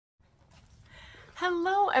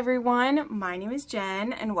Hello everyone, my name is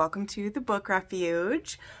Jen and welcome to the Book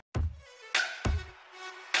Refuge.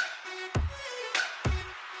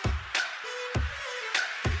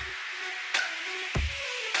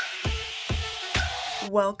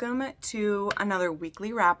 Welcome to another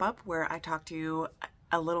weekly wrap-up where I talk to you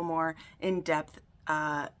a little more in depth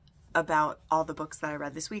about all the books that I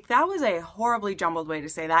read this week. That was a horribly jumbled way to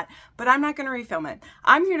say that, but I'm not going to refilm it.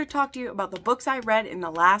 I'm here to talk to you about the books I read in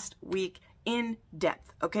the last week in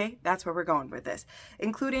depth, okay? That's where we're going with this,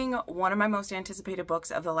 including one of my most anticipated books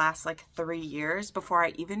of the last 3 years. Before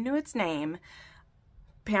I even knew its name,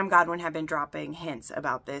 Pam Godwin had been dropping hints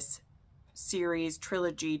about this series,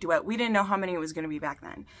 trilogy, duet. We didn't know how many it was going to be back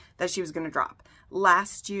then that she was going to drop.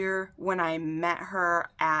 Last year, when I met her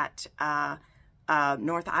at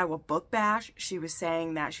North Iowa Book Bash, she was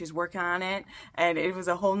saying that she's working on it, and it was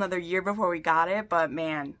a whole nother year before we got it, but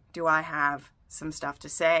man, do I have some stuff to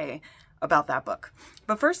say about that book.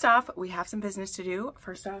 But first off, we have some business to do.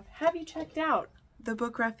 First off, have you checked out the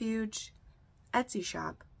Book Refuge Etsy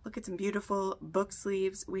shop? Look at some beautiful book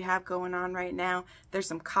sleeves we have going on right now. There's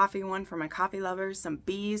some coffee one for my coffee lovers, some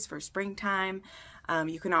bees for springtime.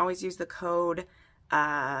 You can always use the code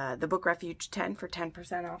the Book Refuge 10 for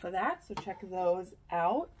 10% off of that, so check those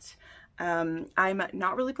out. I'm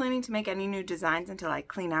not really planning to make any new designs until I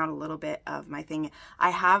clean out a little bit of my thing.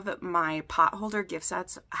 I have my pot holder gift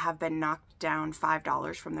sets have been knocked down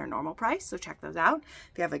 $5 from their normal price, so check those out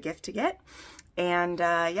if you have a gift to get. And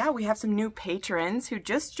yeah, we have some new patrons who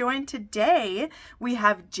just joined today. We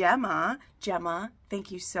have Gemma. Gemma,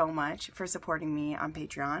 thank you so much for supporting me on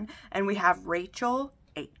Patreon. And we have Rachel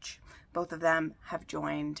H. Both of them have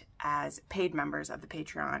joined as paid members of the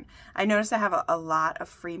Patreon. I noticed I have a lot of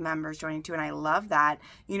free members joining too, and I love that.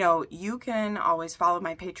 You know, you can always follow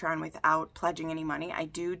my Patreon without pledging any money. I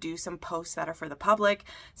do some posts that are for the public,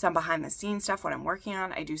 some behind the scenes stuff, what I'm working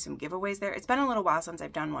on. I do some giveaways there. It's been a little while since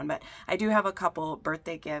I've done one, but I do have a couple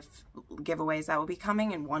birthday giveaways that will be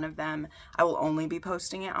coming, and one of them I will only be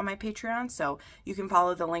posting it on my Patreon, so you can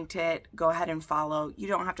follow the link to it. Go ahead and follow. You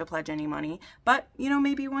don't have to pledge any money, but you know,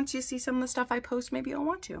 maybe once you see some of the stuff I post, maybe you'll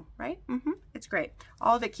want to, right? It's great.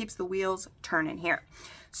 All of it keeps the wheels turning here.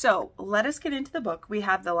 So let us get into the book. We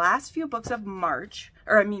have the last few books of March,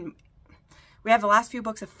 we have the last few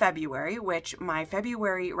books of February, which my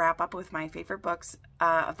February wrap up with my favorite books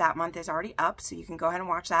of that month is already up, so you can go ahead and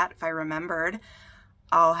watch that. If I remembered,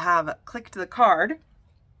 I'll have clicked the card.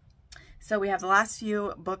 So we have the last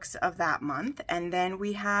few books of that month, and then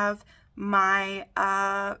we have my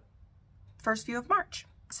first few of March.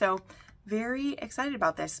 So very excited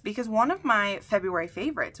about this because one of my February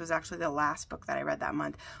favorites was actually the last book that I read that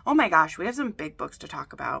month. Oh my gosh, we have some big books to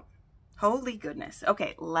talk about. Holy goodness.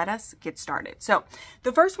 Okay, let us get started. So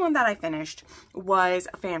the first one that I finished was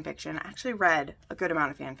a fan fiction. I actually read a good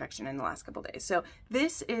amount of fan fiction in the last couple days. So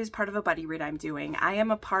this is part of a buddy read I'm doing. I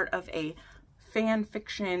am a part of a fan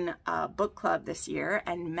fiction book club this year,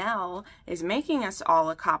 and Mel is making us all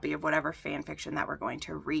a copy of whatever fan fiction that we're going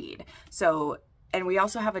to read. So, and we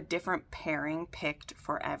also have a different pairing picked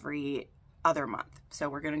for every other month. So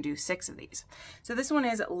we're going to do 6 of these. So this one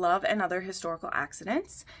is Love and Other Historical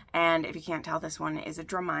Accidents. And if you can't tell, this one is a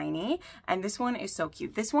Dramini. And this one is so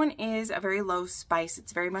cute. This one is a very low spice.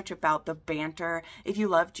 It's very much about the banter. If you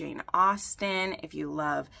love Jane Austen, if you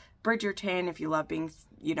love Bridgerton, if you love being,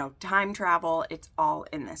 you know, time travel, it's all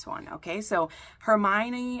in this one. Okay, so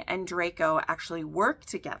Hermione and Draco actually work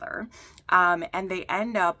together, and they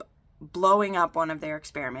end up blowing up one of their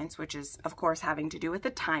experiments, which is of course having to do with the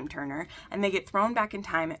time turner, and they get thrown back in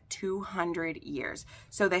time 200 years.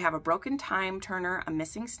 So they have a broken time turner, a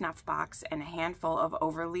missing snuff box, and a handful of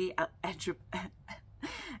overly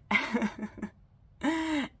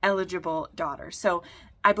eligible daughters. So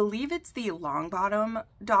I believe it's the Longbottom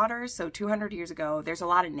daughters. So 200 years ago, there's a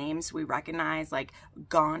lot of names we recognize, like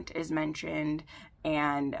Gaunt is mentioned,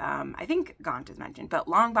 and I think Gaunt is mentioned, but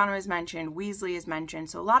Longbottom is mentioned, Weasley is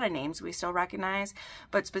mentioned, so a lot of names we still recognize,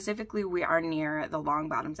 but specifically we are near the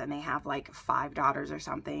Longbottoms, and they have like 5 daughters or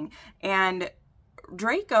something. And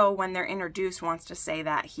Draco, when they're introduced, wants to say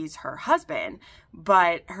that he's her husband,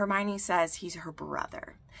 but Hermione says he's her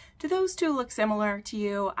brother. Do those two look similar to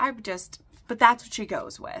you? But that's what she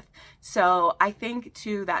goes with. So I think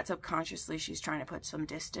too that subconsciously she's trying to put some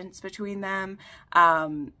distance between them.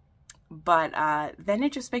 But then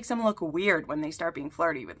it just makes them look weird when they start being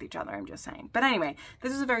flirty with each other, I'm just saying. But anyway,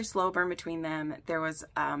 this is a very slow burn between them. There was,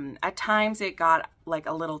 at times it got like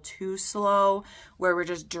a little too slow where we're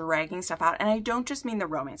just dragging stuff out. And I don't just mean the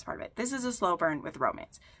romance part of it. This is a slow burn with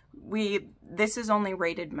romance. this is only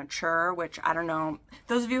rated mature, which I don't know.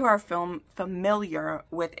 Those of you who are familiar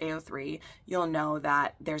with AO3, you'll know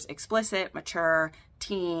that there's explicit, mature,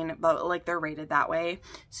 teen, but like they're rated that way.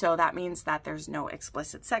 So that means that there's no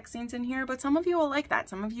explicit sex scenes in here, but some of you will like that.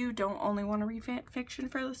 Some of you don't only want to read fiction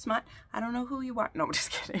for the smut. I don't know who you are. No, I'm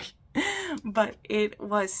just kidding. But it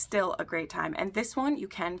was still a great time. And this one, you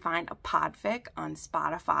can find a podfic on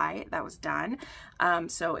Spotify that was done.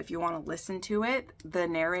 So if you want to listen to it, the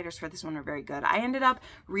narrators for this one are very good. I ended up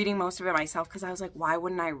reading most of it myself because I was like, why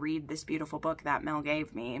wouldn't I read this beautiful book that Mel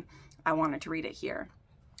gave me? I wanted to read it here.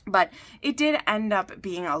 But it did end up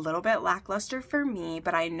being a little bit lackluster for me,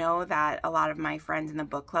 but I know that a lot of my friends in the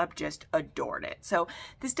book club just adored it. So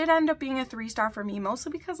this did end up being a 3-star for me,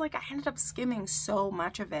 mostly because like I ended up skimming so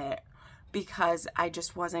much of it because I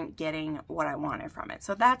just wasn't getting what I wanted from it.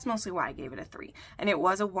 So that's mostly why I gave it a 3. And it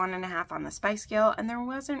was a 1.5 on the spice scale, and there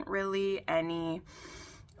wasn't really any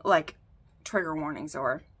like trigger warnings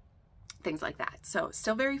or things like that. So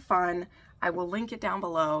still very fun. I will link it down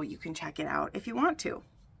below. You can check it out if you want to.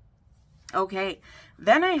 Okay,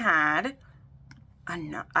 then I had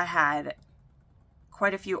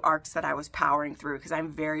quite a few arcs that I was powering through because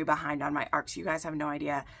I'm very behind on my arcs. You guys have no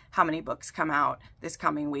idea how many books come out this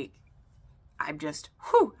coming week. I'm just,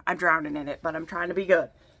 I'm drowning in it, but I'm trying to be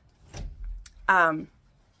good.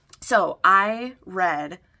 So I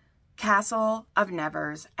read Castle of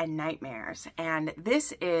Nevers and Nightmares, and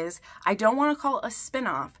this is, I don't want to call it a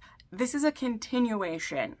spin-off. This is a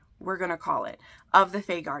continuation, we're going to call it, of the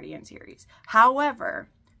Fae Guardian series. However,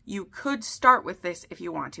 you could start with this if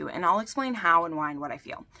you want to, and I'll explain how and why and what I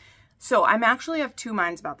feel. So I'm actually of two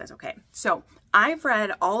minds about this, okay? So I've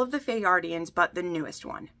read all of the Fae Guardians but the newest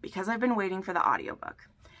one because I've been waiting for the audiobook.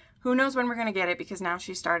 Who knows when we're going to get it because now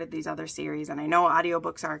she started these other series, and I know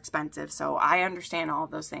audiobooks are expensive, so I understand all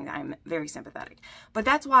of those things. I'm very sympathetic. But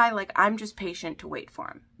that's why, like, I'm just patient to wait for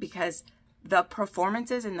them because the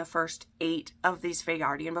performances in the first 8 of these Fae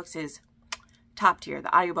Guardian books is top tier. The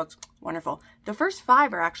audiobooks, wonderful. The first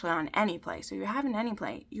 5 are actually on Anyplay, so if you have an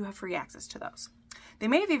Anyplay, you have free access to those. They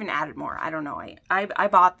may have even added more. I don't know. I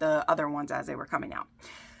bought the other ones as they were coming out.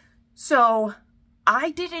 So I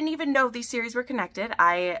didn't even know these series were connected.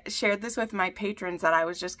 I shared this with my patrons that I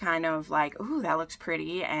was just kind of like, ooh, that looks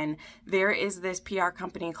pretty. And there is this PR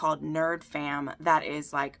company called Nerd Fam that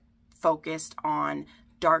is like focused on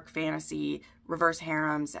dark fantasy, reverse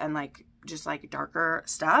harems, and like just like darker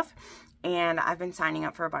stuff. And I've been signing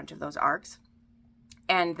up for a bunch of those arcs.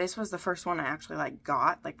 And this was the first one I actually like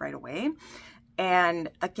got like right away. And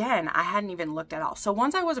again, I hadn't even looked at all. So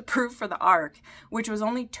once I was approved for the arc, which was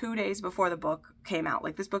only 2 days before the book came out,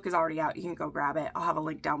 like this book is already out, you can go grab it. I'll have a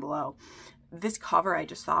link down below. This cover I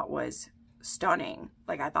just thought was stunning.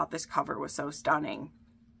 Like I thought this cover was so stunning.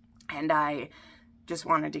 And I just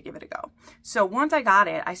wanted to give it a go. So once I got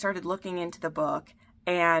it, I started looking into the book.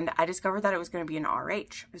 And I discovered that it was going to be an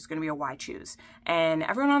RH. It was going to be a Why Choose. And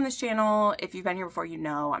everyone on this channel, if you've been here before, you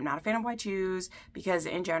know I'm not a fan of Why Choose because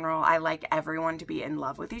in general, I like everyone to be in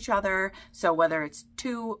love with each other. So whether it's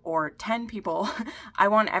 2 or 10 people, I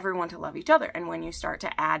want everyone to love each other. And when you start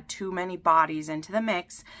to add too many bodies into the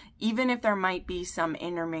mix, even if there might be some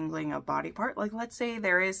intermingling of body part, like let's say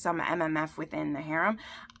there is some MMF within the harem,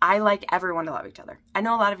 I like everyone to love each other. I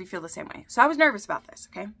know a lot of you feel the same way. So I was nervous about this,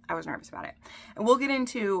 okay? I was nervous about it. And we'll get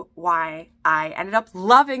into why I ended up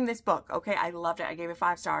loving this book, okay? I loved it. I gave it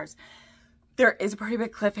 5 stars. There is a pretty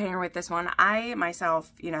big cliffhanger with this one. I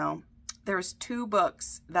myself, you know, there's 2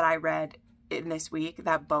 books that I read in this week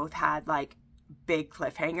that both had like big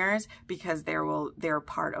cliffhangers because they're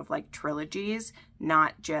part of like trilogies,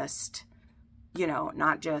 not just, you know,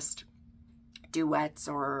 not just duets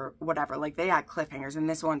or whatever. Like they had cliffhangers and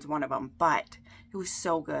this one's one of them, but it was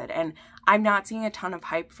so good. And I'm not seeing a ton of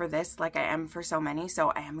hype for this like I am for so many,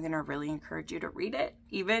 so I am gonna really encourage you to read it.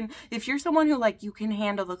 Even if you're someone who like you can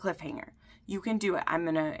handle the cliffhanger, you can do it. I'm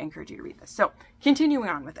gonna encourage you to read this. So continuing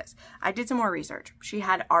on with this, I did some more research. She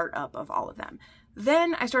had art up of all of them.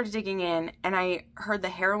 Then I started digging in and I heard the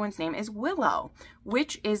heroine's name is Willow,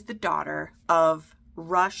 which is the daughter of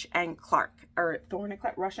Rush and Clark, or Thorne and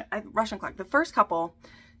Clark, Rush and Clark. The first couple,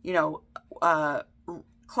 you know,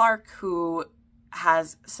 Clark, who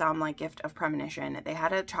has some like gift of premonition, they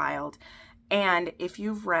had a child. And if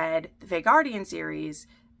you've read the Fae Guardian series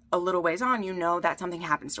a little ways on, you know that something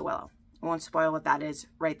happens to Willow. I won't spoil what that is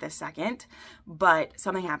right this second, but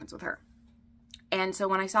something happens with her. And so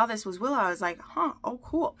when I saw this was Willow, I was like, huh, oh,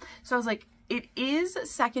 cool. So I was like, it is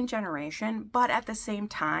 2nd generation, but at the same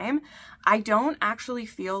time, I don't actually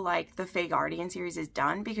feel like the Fae Guardian series is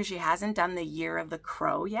done because she hasn't done the Year of the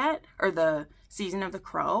Crow yet, or the Season of the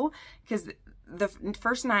Crow, because the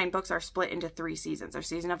first 9 books are split into 3 seasons. There's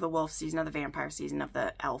season of the wolf, season of the vampire, season of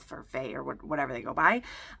the elf or fae or whatever they go by.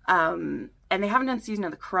 And they haven't done season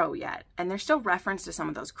of the crow yet. And there's still reference to some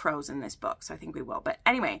of those crows in this book, so I think we will. But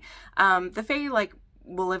anyway, the fae, like,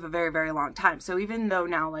 will live a very, very long time. So even though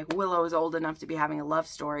now, like, Willow is old enough to be having a love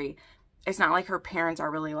story, it's not like her parents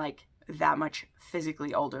are really, like, that much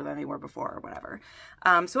physically older than they were before or whatever.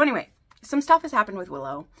 So anyway, some stuff has happened with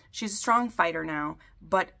Willow. She's a strong fighter now,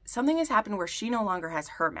 but something has happened where she no longer has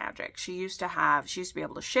her magic. She used to be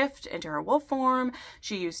able to shift into her wolf form.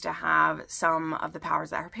 She used to have some of the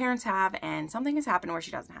powers that her parents have, and something has happened where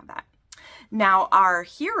she doesn't have that. Now, our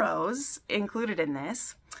heroes included in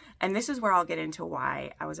this, and this is where I'll get into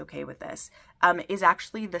why I was okay with this, is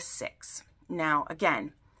actually the 6. Now,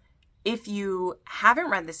 again, if you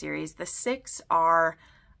haven't read the series, the 6 are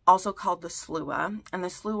also called the Slua, and the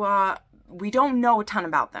Slua, we don't know a ton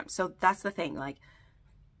about them. So that's the thing, like,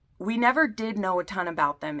 we never did know a ton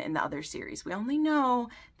about them in the other series. We only know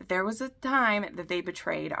that there was a time that they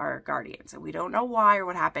betrayed our guardians, and we don't know why or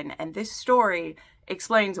what happened. And this story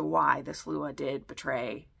explains why the Slua did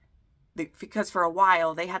betray, because for a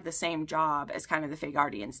while they had the same job as kind of the Fae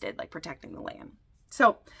Guardians did, like protecting the land.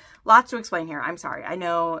 So lots to explain here. I'm sorry. I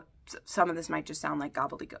know some of this might just sound like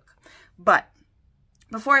gobbledygook, but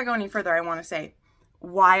before I go any further, I want to say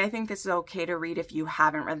why I think this is okay to read if you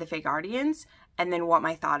haven't read the Fae Guardians, and then what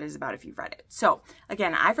my thought is about if you've read it. So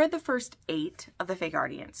again, I've read the first 8 of the Fae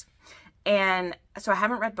Guardians, and so I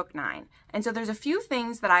haven't read book 9. And so there's a few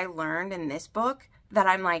things that I learned in this book that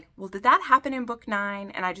I'm like, well, did that happen in book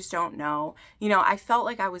 9? And I just don't know. You know, I felt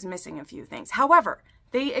like I was missing a few things. However,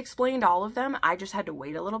 they explained all of them. I just had to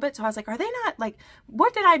wait a little bit. So I was like, are they not, like,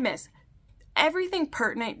 what did I miss? Everything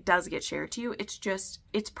pertinent does get shared to you. It's just,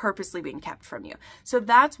 it's purposely being kept from you. So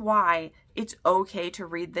that's why it's okay to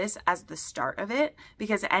read this as the start of it,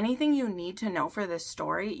 because anything you need to know for this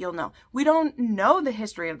story, you'll know. We don't know the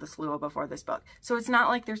history of the Slua before this book. So it's not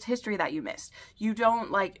like there's history that you missed. You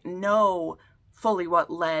don't, like, know fully what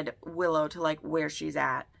led Willow to, like, where she's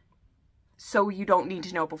at. So you don't need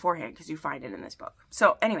to know beforehand because you find it in this book.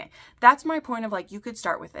 So anyway, that's my point of, like, you could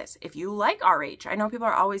start with this. If you like RH, I know people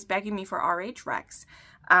are always begging me for RH Rex.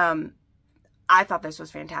 I thought this was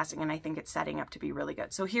fantastic, and I think it's setting up to be really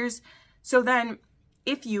good. So then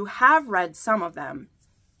if you have read some of them,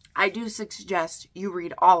 I do suggest you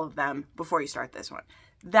read all of them before you start this one.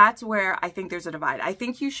 That's where I think there's a divide. I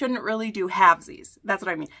think you shouldn't really do halvesies. That's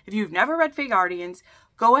what I mean. If you've never read Fae Guardians,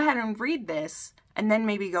 go ahead and read this, and then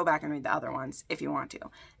maybe go back and read the other ones if you want to.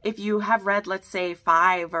 If you have read, let's say,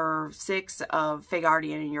 5 or 6 of Fae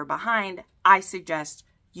Guardian and you're behind, I suggest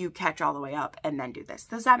you catch all the way up and then do this.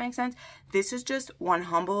 Does that make sense? This is just one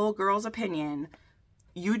humble girl's opinion.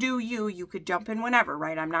 You do you. You could jump in whenever,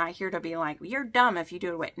 right? I'm not here to be like, you're dumb if you do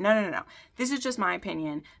it away. No. This is just my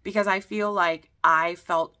opinion, because I feel like I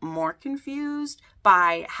felt more confused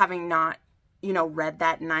by having not, you know, read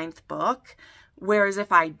that 9th book. Whereas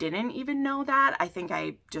if I didn't even know that, I think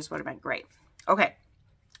I just would have been great. Okay,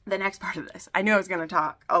 the next part of this. I knew I was going to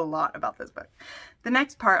talk a lot about this book. The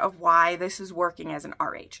next part of why this is working as an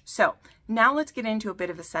RH. So now let's get into a bit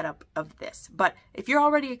of a setup of this. But if you're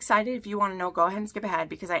already excited, if you want to know, go ahead and skip ahead,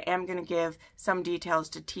 because I am going to give some details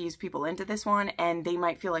to tease people into this one, and they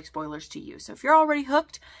might feel like spoilers to you. So if you're already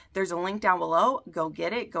hooked, there's a link down below. Go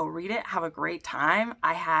get it. Go read it. Have a great time.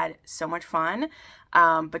 I had so much fun.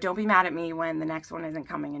 But don't be mad at me when the next one isn't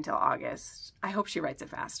coming until August. I hope she writes it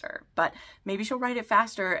faster, but maybe she'll write it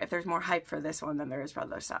faster if there's more hype for this one than there is for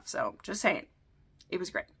other stuff. So just saying, it was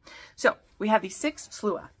great. So we have these 6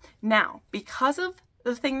 Slua. Now, because of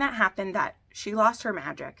the thing that happened that she lost her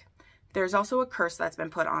magic, there's also a curse that's been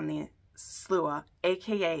put on the Slua,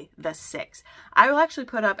 aka the 6. I will actually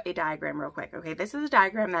put up a diagram real quick. Okay, this is a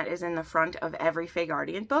diagram that is in the front of every Fae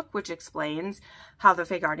Guardian book, which explains how the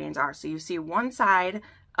Fae Guardians are. So you see one side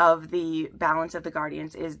of the balance of the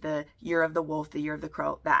Guardians is the year of the wolf, the year of the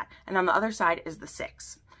crow, that. And on the other side is the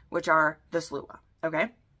 6, which are the Slua,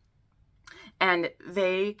 okay? And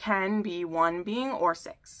they can be 1 being or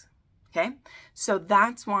 6, okay? So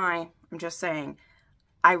that's why I'm just saying,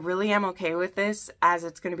 I really am okay with this as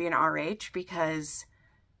it's going to be an RH, because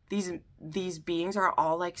these beings are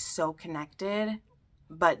all, like, so connected,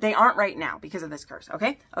 but they aren't right now because of this curse,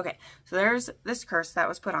 okay? Okay, so there's this curse that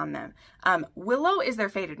was put on them. Willow is their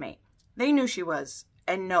fated mate. They knew she was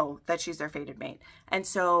and know that she's their fated mate. And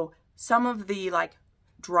so some of the, like,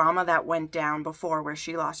 drama that went down before where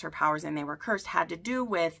she lost her powers and they were cursed had to do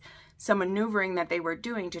with some maneuvering that they were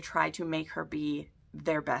doing to try to make her be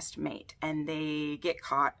their best mate, and they get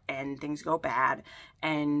caught and things go bad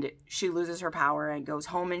and she loses her power and goes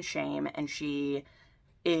home in shame, and she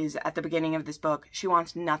is at the beginning of this book, she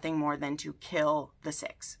wants nothing more than to kill the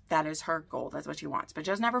Six. That is her goal. That's what she wants. But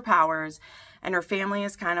she doesn't have her powers, and her family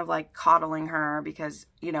is kind of like coddling her because,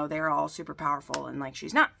 you know, they're all super powerful and like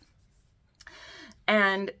she's not.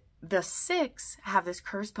 And the Six have this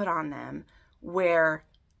curse put on them where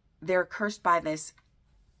they're cursed by this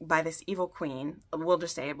evil queen. We'll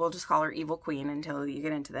just say it. We'll just call her Evil Queen until you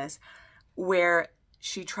get into this, where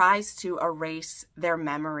she tries to erase their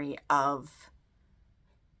memory of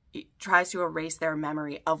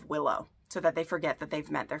Willow so that they forget that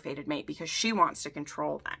they've met their fated mate, because she wants to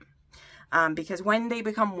control them. Because when they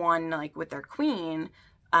become one, like with their queen,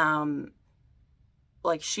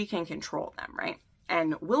 like she can control them, right?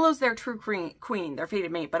 And Willow's their true queen, their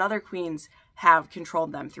fated mate, but other queens have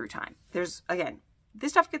controlled them through time. There's, again,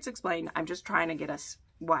 this stuff gets explained. I'm just trying to get us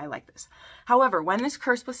why I like this. However, when this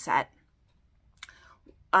curse was set,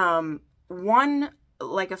 a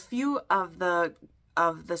few of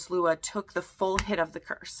the Slua took the full hit of the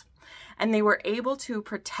curse, and they were able to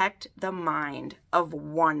protect the mind of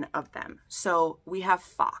one of them. So we have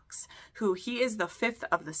Fox, who he is the fifth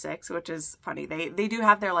of the six, which is funny. They do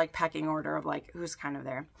have their like pecking order of like who's kind of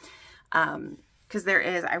there. Because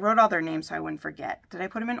I wrote all their names so I wouldn't forget. Did I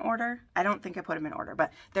put them in order? I don't think I put them in order,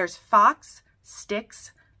 but there's Fox,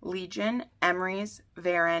 Styx, Legion, Emery's,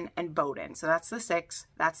 Varen, and Bowden. So that's the six.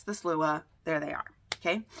 That's the Slua. There they are.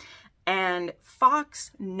 Okay. And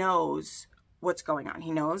Fox knows what's going on.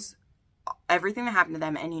 He knows everything that happened to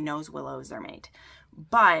them, and he knows Willow is their mate.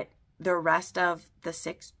 But the rest of the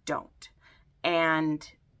six don't. And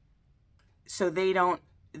so they don't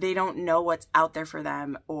know what's out there for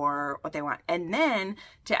them or what they want. And then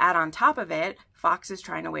to add on top of it, Fox is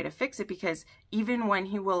trying a way to fix it, because even when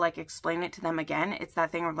he will like explain it to them again, it's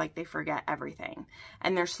that thing of like they forget everything,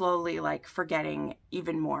 and they're slowly like forgetting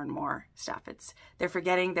even more and more stuff. They're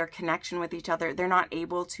forgetting their connection with each other. They're not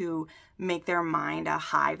able to make their mind a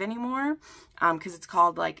hive anymore, because it's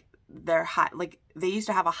called like they used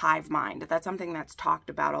to have a hive mind. That's something that's talked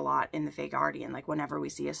about a lot in the Fey Guardian. Like whenever we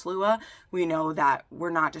see a Slua, we know that we're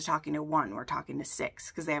not just talking to one, we're talking to six,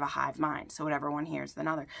 because they have a hive mind. So whatever one hears, the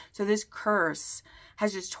another. So this curse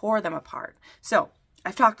has just tore them apart. So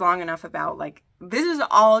I've talked long enough about like, this is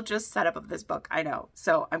all just setup of this book, I know.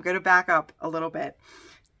 So I'm going to back up a little bit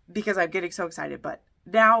because I'm getting so excited. But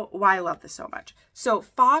now why I love this so much. So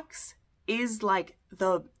Fox is like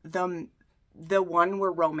the one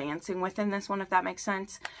we're romancing with in this one, if that makes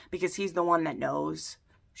sense, because he's the one that knows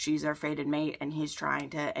she's our fated mate, and he's trying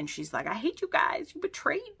to, and she's like, I hate you guys, you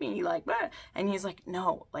betrayed me, like, what? And he's like,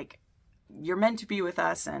 no, like, you're meant to be with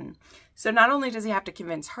us. And so not only does he have to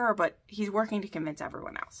convince her, but he's working to convince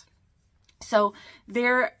everyone else. So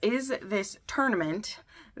there is this tournament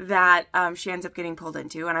that she ends up getting pulled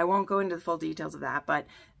into, and I won't go into the full details of that, but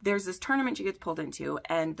there's this tournament she gets pulled into,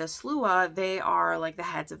 and the Slua, they are like the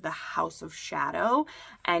heads of the House of Shadow,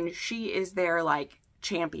 and she is their like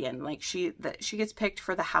champion. Like she gets picked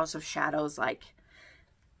for the House of Shadows, like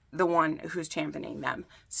the one who's championing them.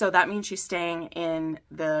 So that means she's staying in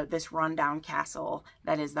this rundown castle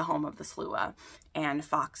that is the home of the Slua, and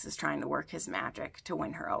Fox is trying to work his magic to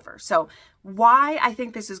win her over. So why I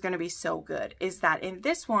think this is going to be so good is that in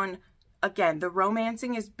this one, again, the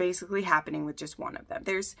romancing is basically happening with just one of them.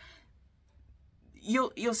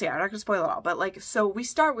 You'll see, I'm not going to spoil it all, but like, so we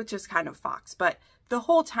start with just kind of Fox, but the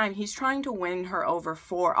whole time he's trying to win her over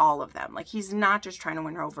for all of them. Like he's not just trying to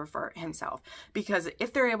win her over for himself, because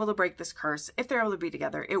if they're able to break this curse, if they're able to be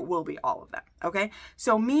together, it will be all of them. Okay.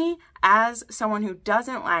 So me as someone who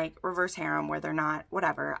doesn't like reverse harem where they're not,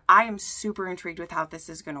 whatever, I am super intrigued with how this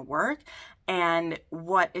is going to work and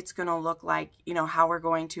what it's going to look like, you know, how we're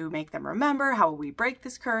going to make them remember, how will we break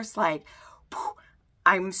this curse? Like,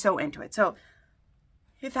 I'm so into it. So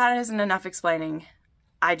if that isn't enough explaining,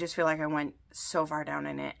 I just feel like I went so far down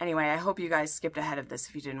in it. Anyway, I hope you guys skipped ahead of this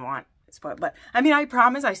if you didn't want it spoiled. But I mean, I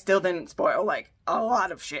promise I still didn't spoil like a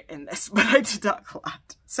lot of shit in this, but I did talk a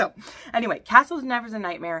lot. So anyway, Castles Never's a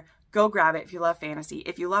Nightmare. Go grab it if you love fantasy.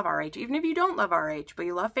 If you love RH, even if you don't love RH, but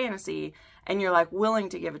you love fantasy and you're like willing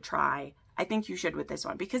to give a try, I think you should with this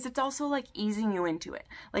one, because it's also like easing you into it.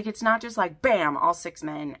 Like it's not just like, bam, all six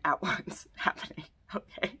men at once happening.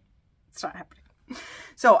 Okay. It's not happening.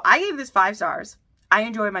 So I gave this 5 stars. I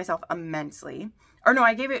enjoyed myself immensely. Or no,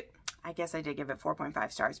 I guess I did give it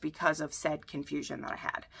 4.5 stars because of said confusion that I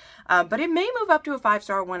had. But it may move up to a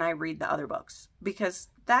 5-star when I read the other books, because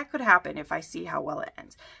that could happen if I see how well it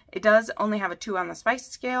ends. It does only have a 2 on the spice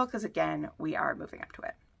scale because, again, we are moving up to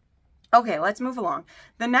it. Okay, let's move along.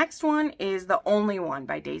 The next one is The Only One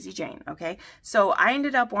by Daisy Jane, okay? So I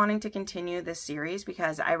ended up wanting to continue this series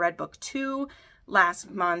because I read book 2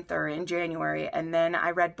 last month or in January, and then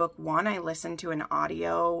I read book 1. I listened to an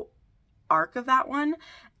audio arc of that one,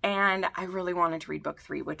 and I really wanted to read book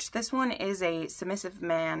 3, which this one is a submissive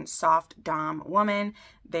man, soft dom woman.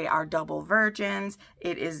 They are double virgins.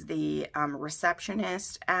 It is the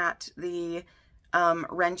receptionist at the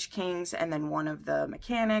Wrench Kings and then one of the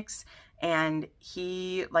mechanics, and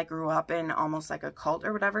he like grew up in almost like a cult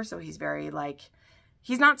or whatever, so he's very like,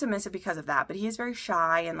 he's not submissive because of that, but he is very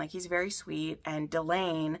shy and like he's very sweet. And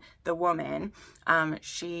Delane, the woman,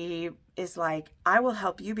 she is like, I will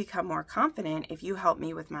help you become more confident if you help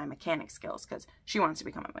me with my mechanic skills, because she wants to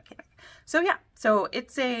become a mechanic. So yeah, so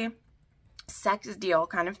it's a sex deal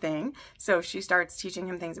kind of thing. So she starts teaching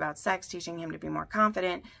him things about sex, teaching him to be more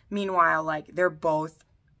confident. Meanwhile, like they're both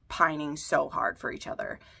pining so hard for each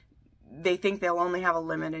other. They think they'll only have a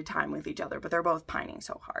limited time with each other, but they're both pining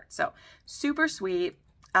so hard. So super sweet,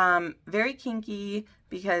 very kinky,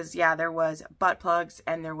 because yeah, there was butt plugs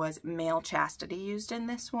and there was male chastity used in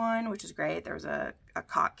this one, which is great. There was a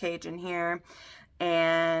cock cage in here.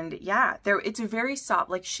 And yeah, it's a very soft,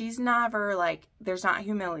 like she's never like, there's not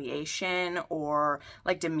humiliation or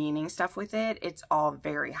like demeaning stuff with it. It's all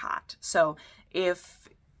very hot. So if,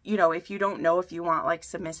 you know, if you don't know if you want like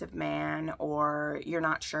submissive man or you're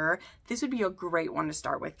not sure, this would be a great one to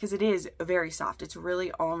start with, because it is very soft. It's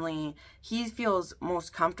really only, he feels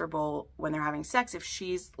most comfortable when they're having sex if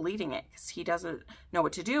she's leading it, because he doesn't know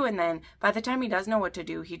what to do. And then by the time he does know what to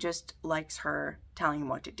do, he just likes her telling him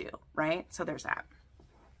what to do, right? So there's that.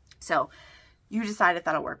 So you decide if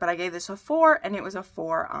that'll work, but I gave this a 4, and it was a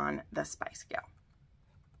 4 on the spice scale.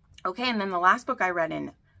 Okay, and then the last book I read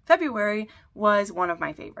in February was one of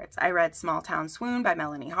my favorites. I read Small Town Swoon by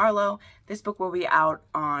Melanie Harlow. This book will be out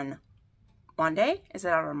on Monday. Is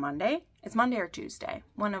it out on Monday? It's Monday or Tuesday.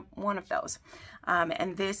 One of those.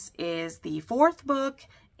 And this is the 4th book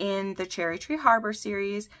in the Cherry Tree Harbor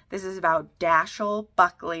series. This is about Dashiell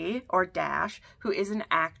Buckley, or Dash, who is an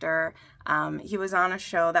actor. He was on a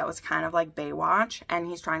show that was kind of like Baywatch, and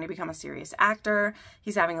he's trying to become a serious actor.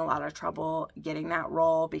 He's having a lot of trouble getting that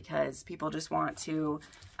role because people just want to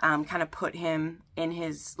kind of put him in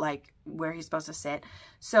his, like, where he's supposed to sit.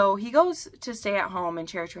 So he goes to stay at home in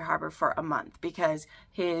Cherry Tree Harbor for a month because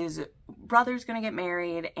his brother's going to get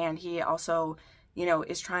married, and he also, you know,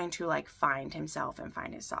 is trying to like find himself and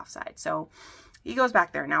find his soft side. So he goes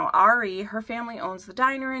back there. Now Ari, her family owns the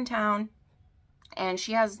diner in town, and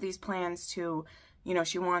she has these plans to, you know,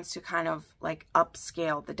 she wants to kind of like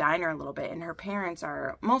upscale the diner a little bit. And her parents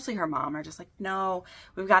are, mostly her mom, are just like, no,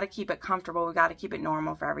 we've got to keep it comfortable. We've got to keep it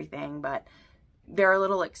normal for everything. But they're a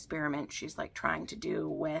little experiment she's like trying to do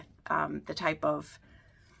with the type of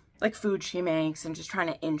like food she makes, and just trying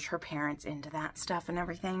to inch her parents into that stuff and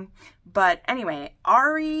everything. But anyway,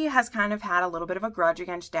 Ari has kind of had a little bit of a grudge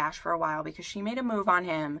against Dash for a while because she made a move on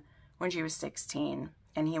him when she was 16.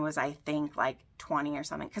 And he was, I think, like 20 or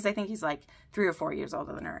something. Because I think he's like 3 or 4 years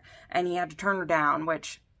older than her. And he had to turn her down,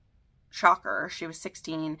 which, shocker, she was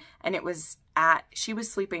 16. And it was she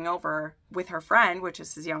was sleeping over with her friend, which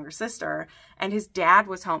is his younger sister. And his dad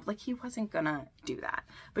was home. Like, he wasn't gonna do that.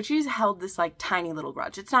 But she's held this like tiny little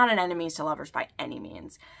grudge. It's not an enemies to lovers by any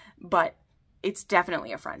means. But it's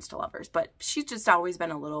definitely a friends to lovers. But she's just always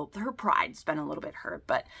been a little, her pride's been a little bit hurt.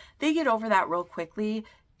 But they get over that real quickly.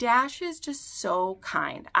 Dash is just so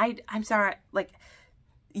kind. I'm sorry, like,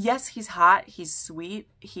 yes, he's hot, he's sweet,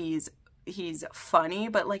 he's funny,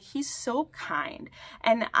 but like he's so kind.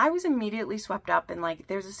 And I was immediately swept up in, like,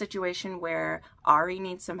 there's a situation where Ari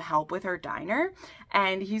needs some help with her diner,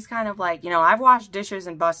 and he's kind of like, you know, I've washed dishes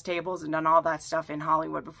and bussed tables and done all that stuff in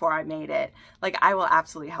Hollywood before I made it. Like, I will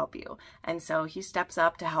absolutely help you. And so he steps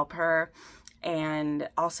up to help her, and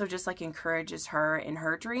also just like encourages her in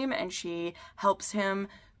her dream, and she helps him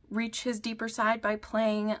reach his deeper side by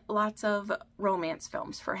playing lots of romance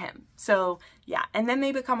films for him. So yeah, and then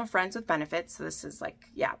they become a friends with benefits. So this is like,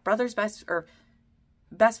 yeah, brother's best, or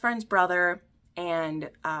best friend's brother, and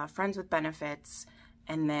friends with benefits.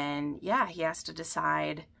 And then yeah, he has to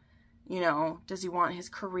decide, you know, does he want his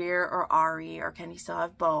career or Ari, or can he still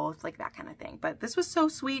have both, like that kind of thing. But this was so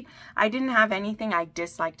sweet. I didn't have anything I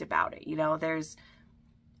disliked about it. You know,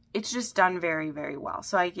 it's just done very, very well.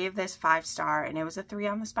 So I gave this 5-star, and it was a 3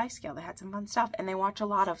 on the spice scale. They had some fun stuff, and they watch a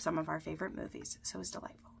lot of some of our favorite movies. So it was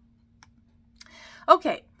delightful.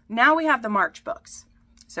 Okay, now we have the March books.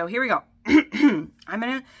 So here we go. I'm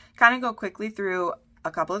going to kind of go quickly through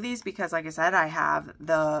a couple of these because, like I said, I have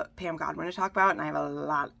the Pam Godwin to talk about and I have a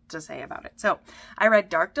lot to say about it. So I read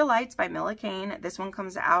Dark Delights by Mila Kane. This one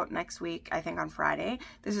comes out next week, I think on Friday.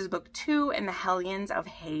 This is book 2 in the Hellions of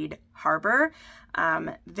Hade Harbor.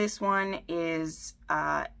 This one is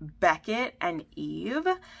Beckett and Eve.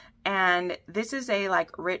 And this is a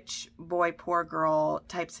like rich boy, poor girl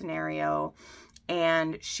type scenario.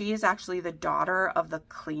 And she is actually the daughter of the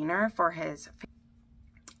cleaner for his family.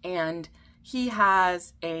 And he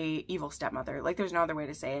has a evil stepmother. Like, there's no other way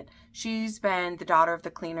to say it. She's been the daughter of the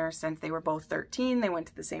cleaner since they were both 13. They went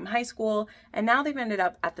to the same high school, and now they've ended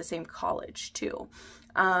up at the same college too.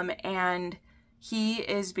 And he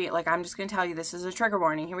is being, like, I'm just going to tell you, this is a trigger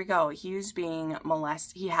warning. Here we go. He's being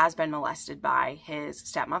molested. He has been molested by his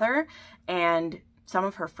stepmother and some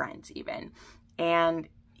of her friends even. And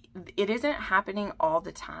it isn't happening all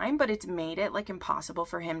the time, but it's made it like impossible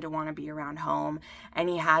for him to want to be around home. And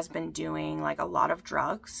he has been doing like a lot of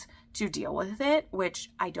drugs to deal with it,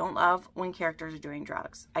 which I don't love when characters are doing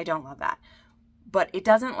drugs. I don't love that. But it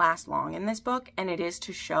doesn't last long in this book, and it is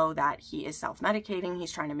to show that he is self-medicating.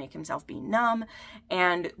 He's trying to make himself be numb.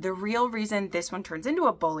 And the real reason this one turns into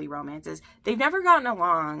a bully romance is they've never gotten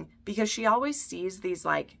along because she always sees these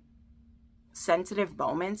like sensitive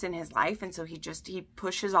moments in his life, and so he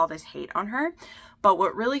pushes all this hate on her. But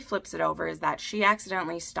what really flips it over is that she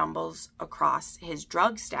accidentally stumbles across his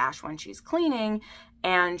drug stash when she's cleaning,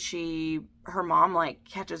 and her mom like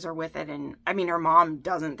catches her with it. And I mean, her mom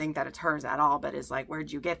doesn't think that it's hers at all, but is like,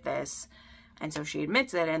 where'd you get this? And so she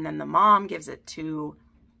admits it, and then the mom gives it to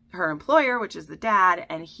her employer, which is the dad,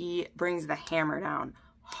 and he brings the hammer down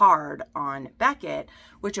hard on Beckett,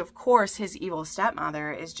 which of course his evil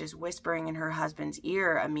stepmother is just whispering in her husband's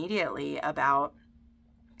ear immediately about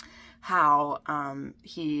how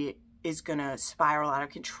he is gonna spiral out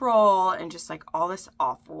of control and just like all this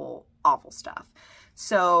awful stuff.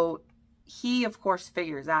 So he of course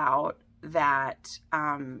figures out that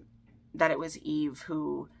that it was Eve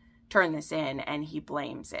who turn this in, and he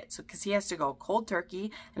blames it. So because he has to go cold turkey,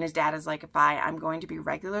 and his dad is like, I'm going to be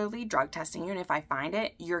regularly drug testing you, and if I find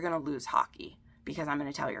it, you're gonna lose hockey because I'm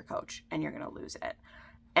gonna tell your coach and you're gonna lose it.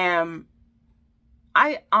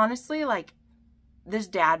 I honestly, like, this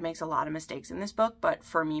dad makes a lot of mistakes in this book, but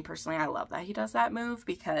for me personally, I love that he does that move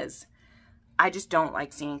because I just don't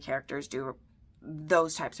like seeing characters do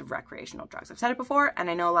those types of recreational drugs. I've said it before, and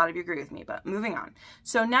I know a lot of you agree with me, but moving on.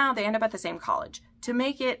 So now they end up at the same college. To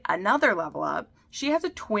make it another level up, she has a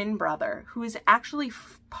twin brother who is actually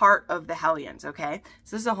part of the Hellions, okay?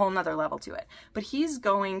 So this is a whole nother level to it. But he's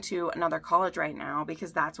going to another college right now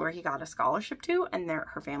because that's where he got a scholarship to, and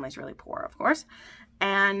her family's really poor, of course.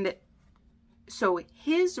 And so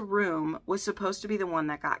his room was supposed to be the one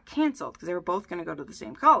that got canceled because they were both going to go to the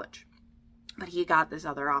same college. But he got this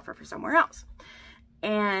other offer for somewhere else.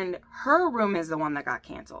 And her room is the one that got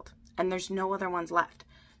canceled. And there's no other ones left.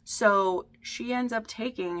 So she ends up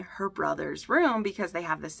taking her brother's room because they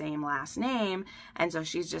have the same last name. And so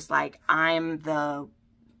she's just like, I'm the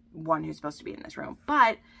one who's supposed to be in this room.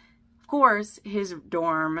 But, of course, his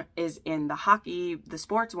dorm is in the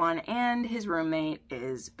sports one, and his roommate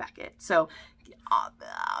is Beckett. So,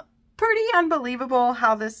 pretty unbelievable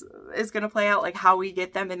how this is going to play out, like how we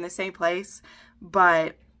get them in the same place.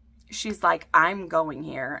 But she's like, I'm going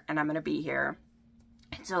here and I'm going to be here.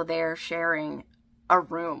 And so they're sharing a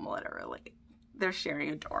room, literally. They're sharing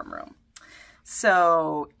a dorm room.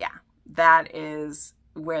 So yeah, that is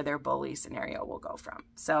where their bully scenario will go from.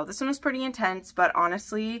 So this one was pretty intense, but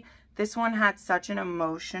honestly, this one had such an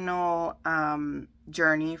emotional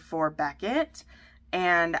journey for Beckett.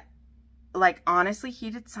 And like, honestly, he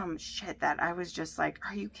did some shit that I was just like,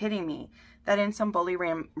 are you kidding me? That in some bully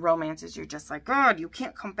romances, you're just like, God, you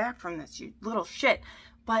can't come back from this, you little shit.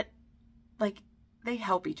 But, like, they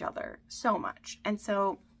help each other so much. And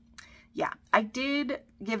so, yeah, I did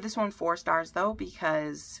give this one 4 stars, though,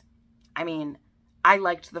 because, I mean, I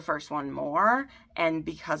liked the first one more, and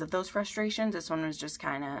because of those frustrations, this one was just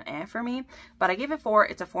kind of eh for me. But I gave it 4.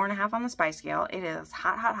 It's a 4.5 on the spice scale. It is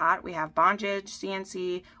hot, hot, hot. We have bondage,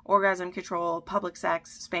 CNC, orgasm control, public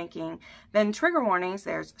sex, spanking. Then trigger warnings,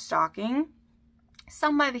 there's stalking,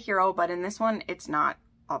 some by the hero, but in this one, it's not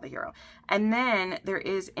all the hero. And then there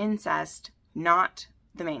is incest, not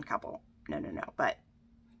the main couple. No, but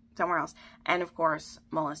somewhere else. And of course,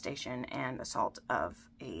 molestation and assault of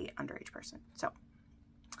a underage person. So,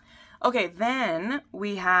 okay, then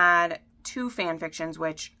we had 2 fan fictions,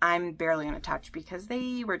 which I'm barely going to touch because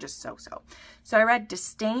they were just so-so. So I read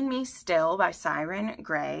Disdain Me Still by Siren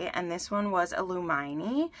Gray, and this one was a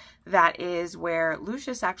Lumini. That is where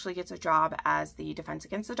Lucius actually gets a job as the Defense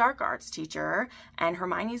Against the Dark Arts teacher, and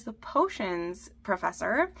Hermione's the potions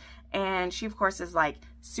professor, and she, of course, is like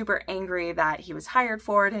super angry that he was hired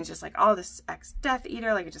for it, and just like, oh, this ex-Death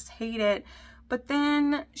Eater, like, I just hate it. But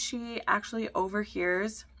then she actually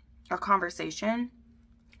overhears a conversation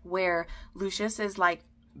where Lucius is like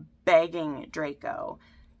begging Draco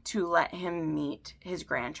to let him meet his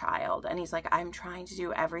grandchild. And he's like, I'm trying to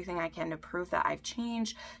do everything I can to prove that I've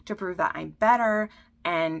changed, to prove that I'm better.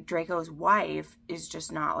 And Draco's wife is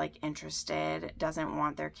just not like interested, doesn't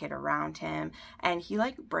want their kid around him. And he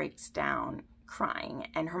like breaks down crying,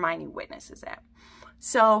 and Hermione witnesses it.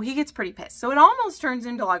 So he gets pretty pissed. So it almost turns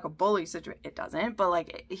into like a bully situation. It doesn't, but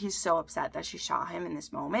like he's so upset that she saw him in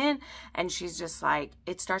this moment. And she's just like,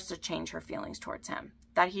 it starts to change her feelings towards him.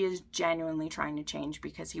 That he is genuinely trying to change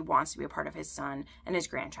because he wants to be a part of his son and his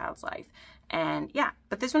grandchild's life. And yeah,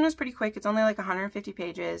 but this one was pretty quick. It's only like 150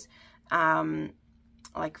 pages,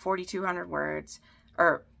 like 4,200 words,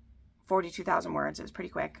 or 42,000 words. It was pretty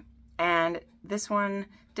quick. And this one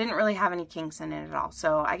didn't really have any kinks in it at all.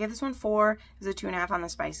 So I gave this one 4. It was a 2.5 on the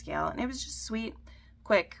spice scale. And it was just sweet,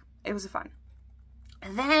 quick. It was fun.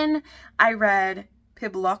 And then I read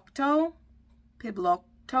Piblocto.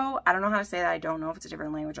 I don't know how to say that. I don't know if it's a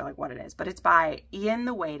different language or like what it is. But it's by Ian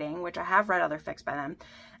the Waiting, which I have read other fics by them.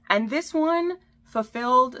 And this one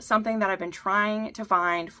fulfilled something that I've been trying to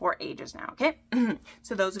find for ages now, okay?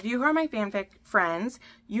 So those of you who are my fanfic friends,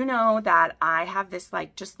 you know that I have this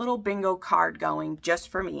like just little bingo card going just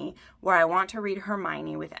for me where I want to read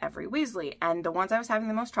Hermione with every Weasley. And the ones I was having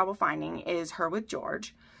the most trouble finding is her with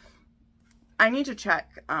George. I need to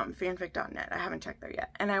check fanfic.net. I haven't checked there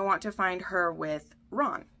yet. And I want to find her with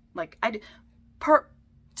Ron. Like,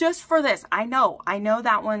 just for this, I know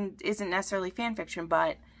that one isn't necessarily fanfiction,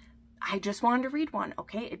 but I just wanted to read one,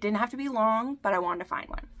 okay? It didn't have to be long, but I wanted to find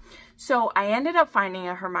one. So I ended up finding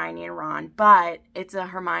a Hermione and Ron, but it's a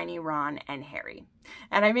Hermione, Ron, and Harry.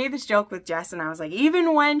 And I made this joke with Jess, and I was like,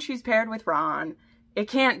 even when she's paired with Ron, it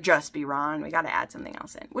can't just be Ron. We got to add something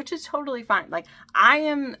else in, which is totally fine. Like,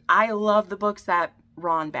 I love the books that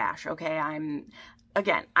Ron bash, okay?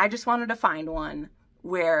 Again, I just wanted to find one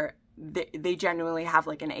where they genuinely have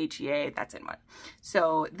like an HEA that's in one.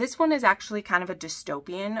 So this one is actually kind of a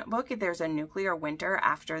dystopian book. There's a nuclear winter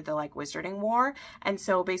after the like Wizarding War. And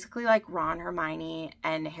so basically like Ron, Hermione,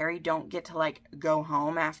 and Harry don't get to like go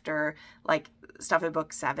home after like stuff in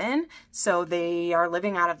book 7. So they are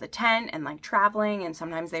living out of the tent and like traveling, and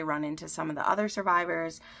sometimes they run into some of the other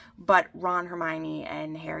survivors. But Ron, Hermione,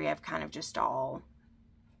 and Harry have kind of just all,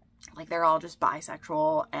 like, they're all just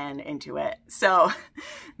bisexual and into it. So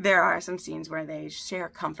there are some scenes where they share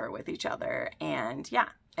comfort with each other. And yeah,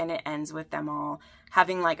 and it ends with them all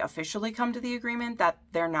having like officially come to the agreement that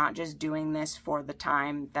they're not just doing this for the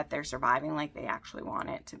time that they're surviving. Like, they actually want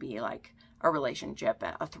it to be like a relationship,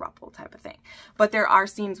 a throuple type of thing. But there are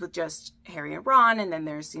scenes with just Harry and Ron, and then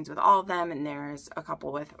there's scenes with all of them, and there's a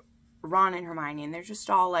couple with Ron and Hermione, and they're just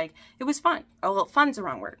all like, it was fun. Oh, well, fun's the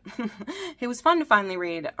wrong word. It was fun to finally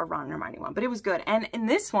read a Ron and Hermione one, but it was good. And in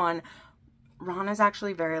this one, Ron is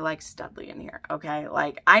actually very like studly in here, okay?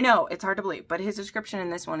 Like, I know it's hard to believe, but his description in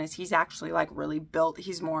this one is he's actually like really built.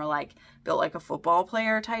 He's more like built like a football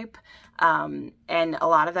player type. And a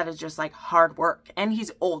lot of that is just like hard work. And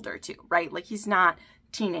he's older too, right? Like, he's not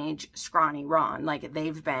teenage scrawny Ron. Like,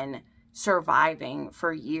 they've been surviving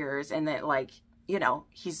for years, and that, like, you know,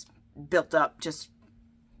 he's built up just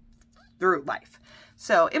through life.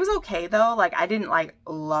 So it was okay though. Like, I didn't like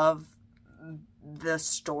love the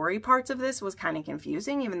story parts of this. Was kind of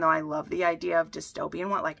confusing, even though I love the idea of dystopian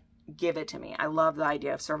one. Like, give it to me. I love the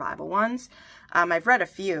idea of survival ones. I've read a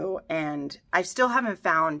few, and I still haven't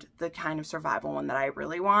found the kind of survival one that I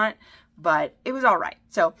really want, but it was all right.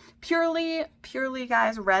 So purely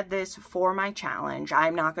guys, read this for my challenge.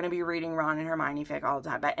 I'm not going to be reading Ron and Hermione fic all the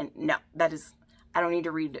time, but, and no, that is, I don't need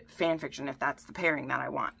to read fan fiction if that's the pairing that I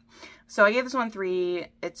want. So I gave this one 3.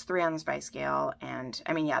 It's 3 on the spice scale. And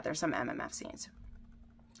I mean, yeah, there's some MMF scenes.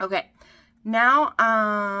 Okay. Now,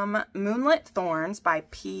 Moonlit Thorns by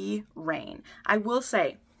P. Rain. I will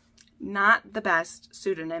say, not the best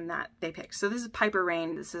pseudonym that they picked. So this is Piper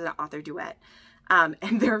Rain. This is an author duet. And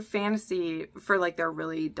their fantasy for like their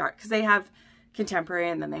really dark, because they have contemporary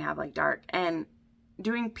and then they have like dark. And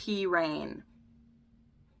doing P. Rain,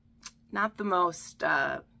 not the most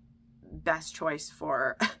best choice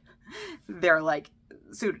for their like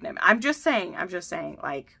pseudonym. I'm just saying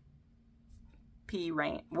like P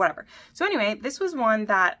rain, whatever. So anyway, this was one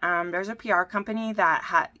that there's a PR company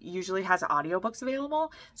that usually has audiobooks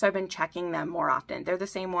available. So I've been checking them more often. They're the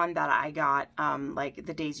same one that I got like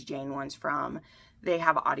the Daisy Jane ones from. They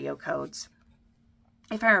have audio codes.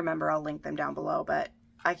 If I remember, I'll link them down below, but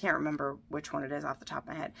I can't remember which one it is off the top of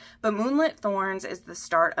my head. But Moonlit Thorns is the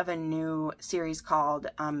start of a new series called,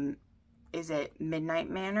 is it Midnight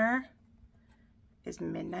Manor? Is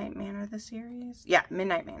Midnight Manor the series? Yeah,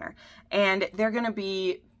 Midnight Manor. And they're going to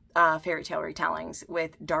be fairy tale retellings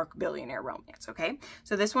with dark billionaire romance, okay?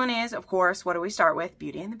 So this one is, of course, what do we start with?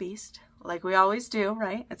 Beauty and the Beast, like we always do,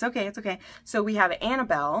 right? It's okay, it's okay. So we have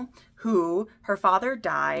Annabelle, who her father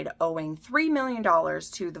died owing $3 million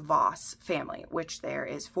to the Voss family, which there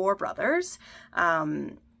is 4 brothers.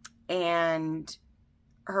 And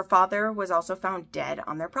her father was also found dead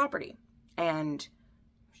on their property. And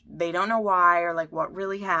they don't know why or like what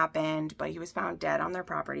really happened, but he was found dead on their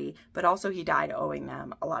property, but also he died owing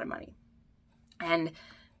them a lot of money. And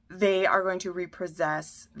they are going to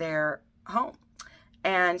repossess their home.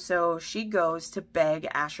 And so she goes to beg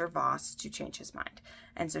Asher Voss to change his mind.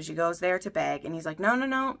 And so she goes there to beg, and he's like,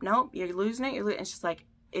 no, you're losing it. And she's like,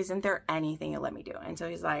 isn't there anything you'll let me do? And so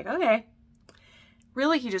he's like, okay.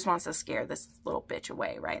 Really, he just wants to scare this little bitch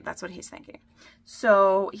away, right? That's what he's thinking.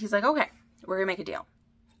 So he's like, okay, we're going to make a deal.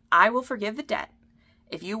 I will forgive the debt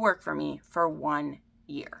if you work for me for 1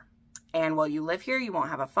 year. And while you live here, you won't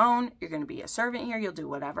have a phone. You're going to be a servant here. You'll do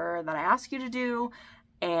whatever that I ask you to do.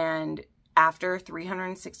 And after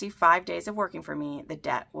 365 days of working for me, the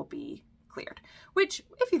debt will be cleared. Which,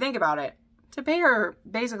 if you think about it, to pay her,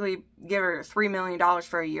 basically give her $3 million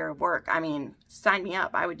for a year of work, I mean, sign me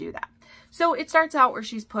up. I would do that. So it starts out where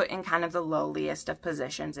she's put in kind of the lowliest of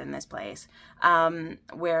positions in this place,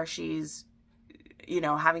 where she's, you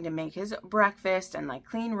know, having to make his breakfast and like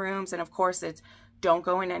clean rooms. And of course it's don't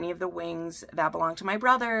go in any of the wings that belong to my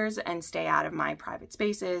brothers and stay out of my private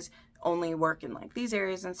spaces, only work in like these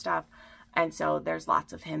areas and stuff. And so there's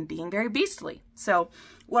lots of him being very beastly. So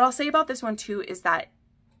what I'll say about this one too is that,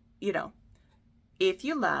 you know, if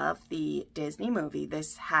you love the Disney movie,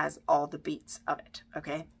 this has all the beats of it,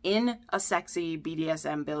 okay? In a sexy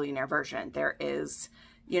BDSM billionaire version, there is,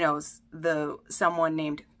 you know, someone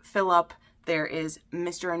named Philip. There is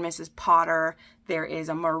Mr. and Mrs. Potter. There is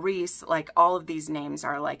a Maurice. Like, all of these names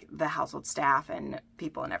are like the household staff and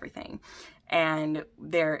people and everything. And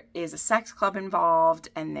there is a sex club involved,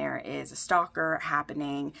 and there is a stalker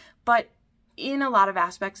happening. But in a lot of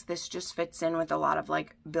aspects, this just fits in with a lot of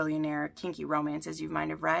like billionaire kinky romances you might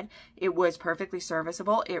have read. It was perfectly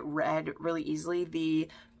serviceable. It read really easily. The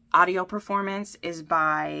audio performance is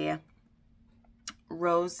by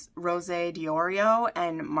Rose Diorio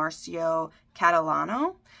and Marcio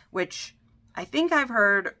Catalano, which I think I've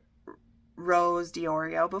heard Rose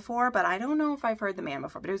Diorio before, but I don't know if I've heard the man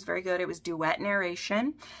before, but it was very good. It was duet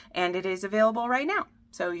narration, and it is available right now.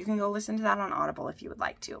 So you can go listen to that on Audible if you would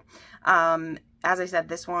like to. As I said,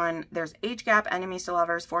 this one, there's age gap, enemies to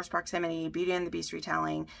lovers, forced proximity, Beauty and the Beast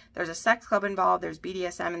retelling. There's a sex club involved. There's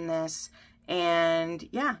BDSM in this. And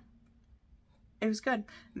yeah, it was good.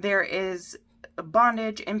 There is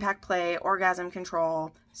bondage, impact play, orgasm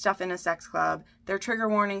control, stuff in a sex club. There are trigger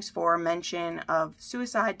warnings for mention of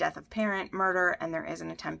suicide, death of parent, murder, and there is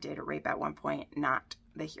an attempted rape at one point, not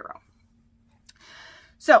the hero.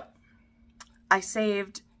 So I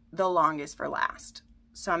saved the longest for last.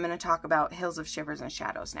 So I'm going to talk about Hills of Shivers and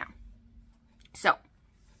Shadows now. So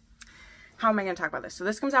how am I going to talk about this? So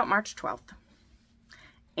this comes out March 12th.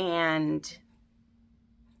 And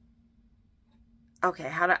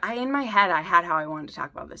okay, in my head, I had how I wanted to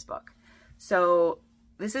talk about this book. So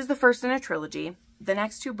this is the first in a trilogy. The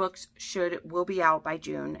next 2 books will be out by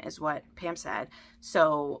June, is what Pam said.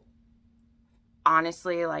 So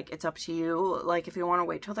honestly, like, it's up to you, like, if you want to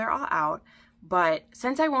wait till they're all out. But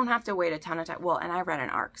since I won't have to wait a ton of time, well, and I read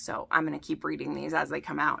an arc, so I'm going to keep reading these as they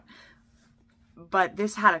come out. But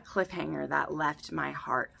this had a cliffhanger that left my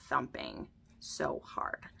heart thumping so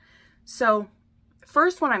hard. So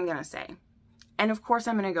first, what I'm going to say, and of course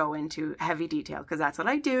I'm going to go into heavy detail because that's what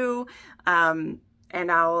I do, and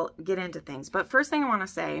I'll get into things. But first thing I want to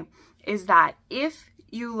say is that if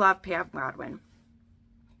you love Pam Godwin,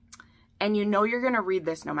 and you know you're going to read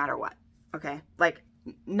this no matter what, okay? Like,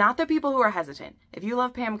 not the people who are hesitant. If you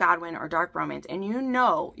love Pam Godwin or dark romance, and you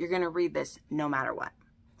know you're going to read this no matter what,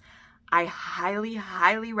 I highly,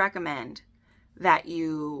 highly recommend that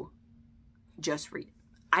you just read.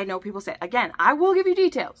 I know people say, again, I will give you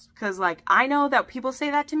details, because like, I know that people say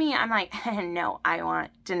that to me. I'm like, no, I want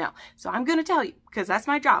to know. So I'm going to tell you, because that's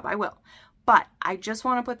my job. I will. But I just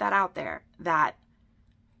want to put that out there, that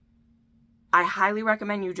I highly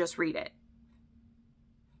recommend you just read it.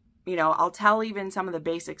 you know, I'll tell even some of the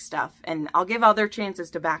basic stuff, and I'll give other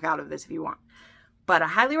chances to back out of this if you want. But I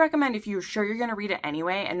highly recommend, if you're sure you're going to read it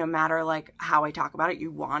anyway, and no matter like how I talk about it,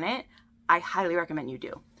 you want it, I highly recommend you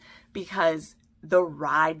do. Because the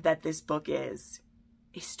ride that this book is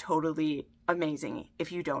totally amazing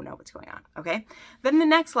if you don't know what's going on, okay? Then the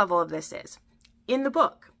next level of this is, in the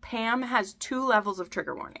book, Pam has 2 levels of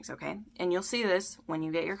trigger warnings, okay? And you'll see this when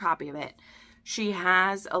you get your copy of it. She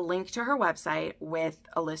has a link to her website with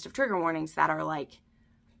a list of trigger warnings that are like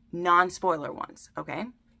non-spoiler ones, okay?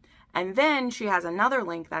 And then she has another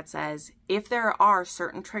link that says, if there are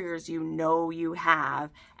certain triggers you know you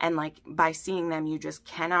have, and like by seeing them you just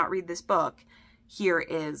cannot read this book, here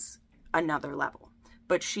is another level.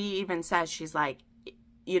 But she even says, she's like,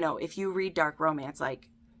 you know, if you read dark romance, like,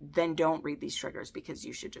 then don't read these triggers because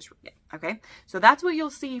you should just read it, okay? So that's what you'll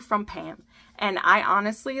see from Pam. And I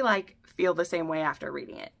honestly, like, feel the same way after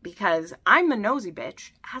reading it because I'm the nosy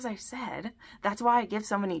bitch, as I said. That's why I give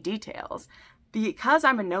so many details. Because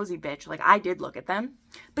I'm a nosy bitch, like, I did look at them.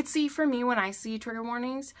 But see, for me, when I see trigger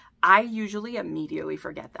warnings, I usually immediately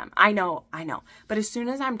forget them. I know. But as soon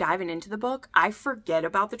as I'm diving into the book, I forget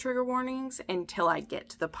about the trigger warnings until I get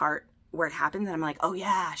to the part where it happens. And I'm like, oh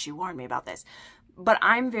yeah, she warned me about this. But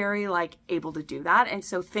I'm very, like, able to do that. And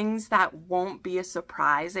so things that won't be a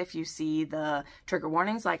surprise if you see the trigger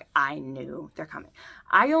warnings, like, I knew they're coming.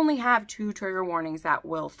 I only have 2 trigger warnings that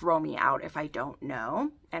will throw me out if I don't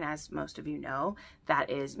know. And as most of you know,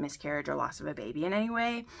 that is miscarriage or loss of a baby in any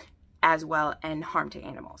way, as well, and harm to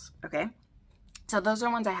animals, okay? So those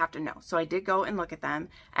are ones I have to know. So I did go and look at them.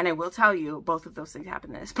 And I will tell you, both of those things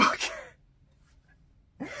happened in this book.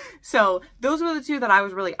 So those were the 2 that I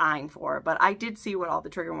was really eyeing for, but I did see what all the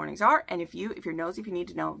trigger warnings are. And if you're nosy, if you need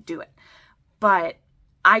to know, do it. But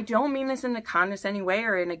I don't mean this in a condescending way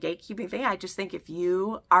or in a gatekeeping thing. I just think if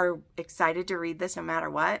you are excited to read this no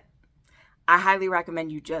matter what, I highly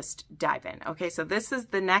recommend you just dive in. Okay, so this is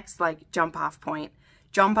the next, like, jump off point.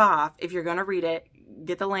 Jump off. If you're going to read it,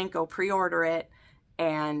 get the link, go pre-order it,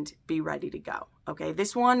 and be ready to go. Okay,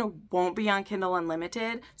 this one won't be on Kindle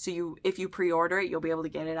Unlimited, so if you pre-order it, you'll be able to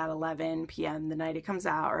get it at 11 p.m. the night it comes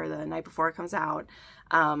out, or the night before it comes out.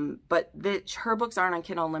 But her books aren't on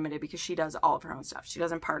Kindle Unlimited because she does all of her own stuff. She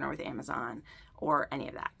doesn't partner with Amazon or any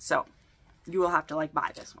of that. So you will have to, like, buy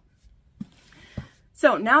this one.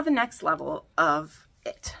 So now the next level of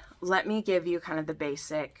it. Let me give you kind of the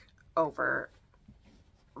basic overreach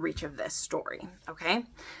of this story, okay?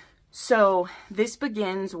 So this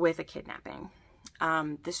begins with a kidnapping.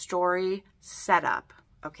 The story setup,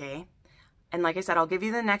 okay? And like I said, I'll give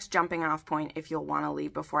you the next jumping off point if you'll want to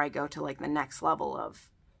leave before I go to, like, the next level of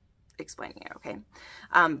explaining it, okay?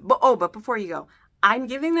 But before you go, I'm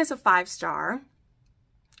giving this a 5-star.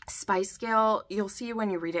 Spice scale, you'll see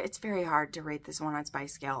when you read it, it's very hard to rate this one on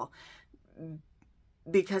Spice scale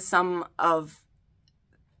because some of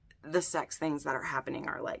the sex things that are happening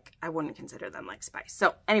are, like, I wouldn't consider them, like, spice.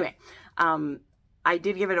 So anyway, I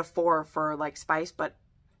did give it a 4 for, like, spice, but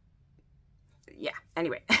yeah,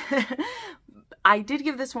 anyway. I did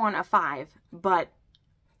give this one a 5, but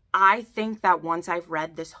I think that once I've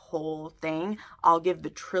read this whole thing, I'll give the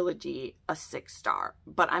trilogy a 6-star.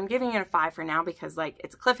 But I'm giving it a 5 for now because, like,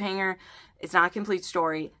 it's a cliffhanger. It's not a complete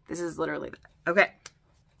story. This is literally that. Okay.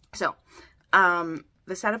 So,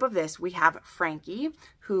 the setup of this, we have Frankie,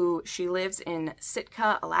 who she lives in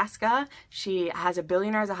Sitka, Alaska. She has a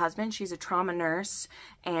billionaire as a husband. She's a trauma nurse,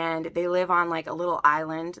 and they live on, like, a little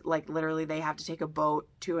island. Like, literally, they have to take a boat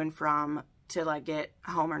to and from to, like, get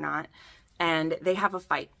home or not. And they have a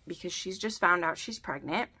fight because she's just found out she's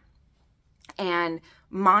pregnant. And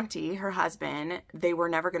Monty, her husband, they were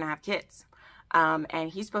never going to have kids. And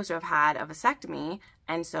he's supposed to have had a vasectomy.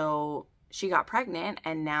 And so she got pregnant,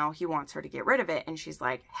 and now he wants her to get rid of it. And she's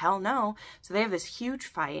like, hell no. So they have this huge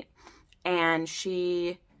fight. And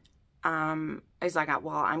she is like,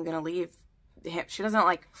 well, I'm going to leave him. She doesn't,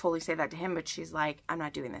 like, fully say that to him, but she's like, I'm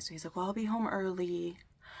not doing this. So he's like, well, I'll be home early,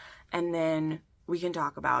 and then we can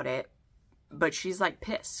talk about it. But she's, like,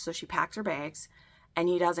 pissed. So she packs her bags, and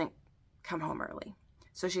he doesn't come home early.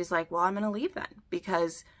 So she's like, well, I'm going to leave then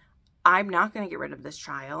because I'm not going to get rid of this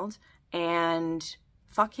child, and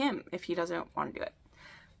fuck him if he doesn't want to do it.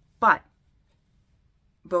 But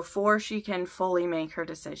before she can fully make her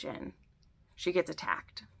decision, she gets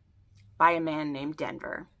attacked by a man named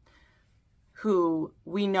Denver, who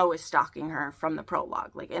we know is stalking her from the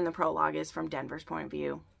prologue. Like, in the prologue is from Denver's point of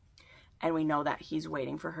view. And we know that he's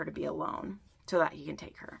waiting for her to be alone so that he can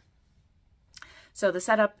take her. So the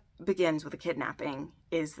setup begins with a kidnapping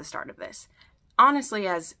is the start of this. Honestly,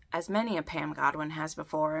 as many a Pam Godwin has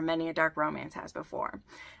before, and many a dark romance has before,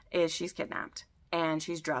 is she's kidnapped. and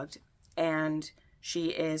she's drugged. And she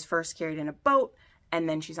is first carried in a boat, and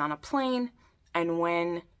then she's on a plane. And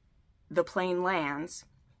when the plane lands,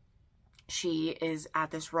 she is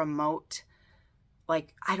at this remote,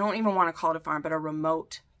 like, I don't even want to call it a farm, but a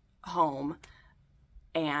remote home.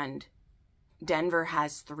 And Denver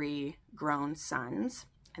has 3 grown sons,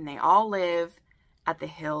 and they all live at the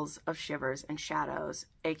Hills of Shivers and Shadows,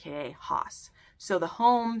 aka Hoss. So the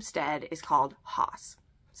homestead is called Hoss.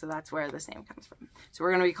 So that's where this name comes from. So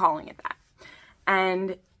we're going to be calling it that.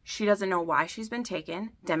 And she doesn't know why she's been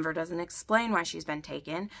taken. Denver doesn't explain why she's been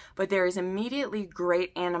taken, but there is immediately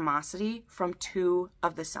great animosity from 2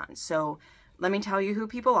 of the sons. So let me tell you who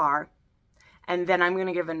people are, and then I'm going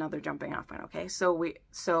to give another jumping off point, okay?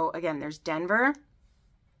 So again, there's Denver,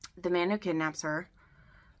 the man who kidnaps her,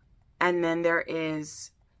 and then there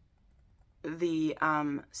is the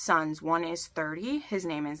sons. One is 30. His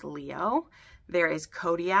name is Leo. There is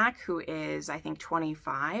Kodiak, who is, I think,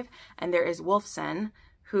 25. And there is Wolfson,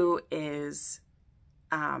 who is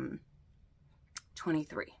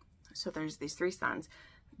 23. So there's these 3 sons.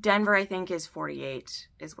 Denver, I think, is 48,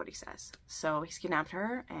 is what he says. So he's kidnapped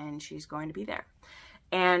her, and she's going to be there.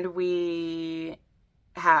 And we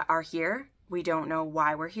are here. We don't know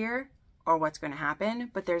why we're here or what's going to happen,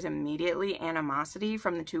 but there's immediately animosity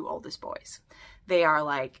from the 2 oldest boys. They are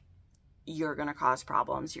like, you're going to cause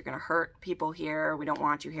problems. You're going to hurt people here. We don't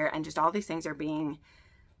want you here. And just all these things are being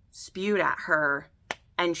spewed at her.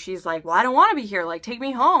 And she's like, well, I don't want to be here. Like, take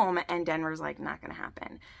me home. And Denver's like, not going to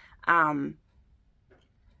happen.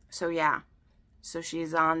 So yeah, so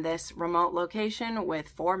she's on this remote location with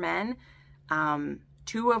 4 men,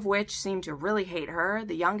 2 of which seem to really hate her.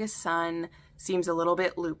 The youngest son seems a little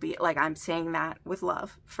bit loopy. Like, I'm saying that with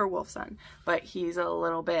love for Wolfson, but he's a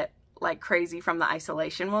little bit like crazy from the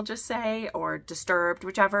isolation, we'll just say, or disturbed,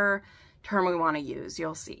 whichever term we want to use,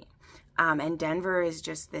 you'll see. And Denver is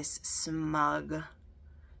just this smug,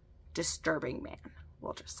 disturbing man,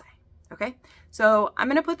 we'll just say. Okay, so I'm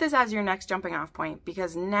going to put this as your next jumping off point,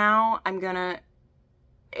 because now I'm going to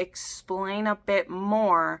explain a bit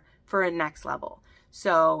more for a next level.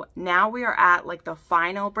 So now we are at like the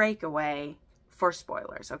final breakaway for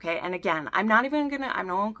spoilers, okay? And again, I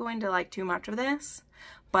won't go into like too much of this,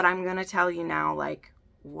 but I'm going to tell you now like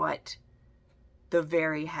what the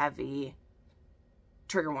very heavy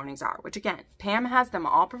trigger warnings are, which again, Pam has them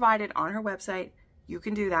all provided on her website. You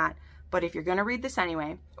can do that. But if you're going to read this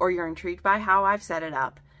anyway, or you're intrigued by how I've set it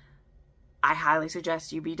up, I highly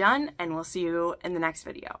suggest you be done, and we'll see you in the next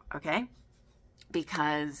video, okay?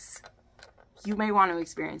 Because you may want to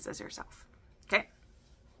experience this yourself, okay?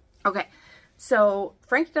 Okay, so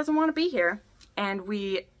Frank doesn't want to be here, and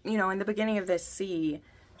we, you know, in the beginning of this,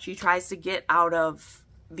 she tries to get out of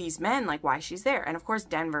these men, like why she's there. And of course,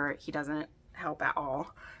 Denver, he doesn't help at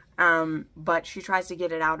all. But she tries to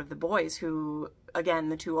get it out of the boys who, again,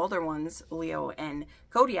 the 2 older ones, Leo and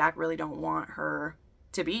Kodiak, really don't want her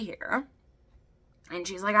to be here. And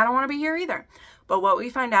she's like, I don't want to be here either. But what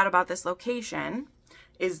we find out about this location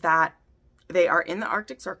is that they are in the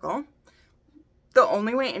Arctic Circle. The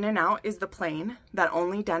only way in and out is the plane that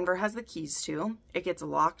only Denver has the keys to. It gets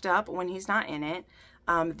locked up when he's not in it.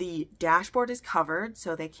 The dashboard is covered,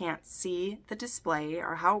 so they can't see the display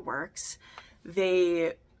or how it works.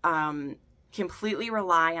 They completely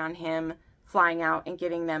rely on him flying out and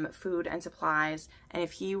getting them food and supplies. And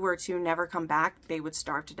if he were to never come back, they would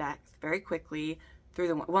starve to death very quickly through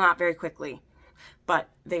the, well, not very quickly, but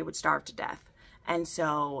they would starve to death. And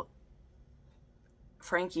so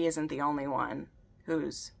Frankie isn't the only one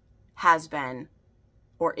who's has been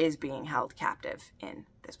or is being held captive in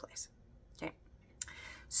this place. Okay.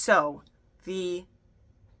 So the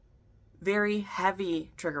very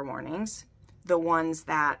heavy trigger warnings, the ones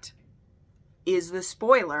that is the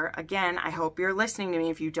spoiler, again, I hope you're listening to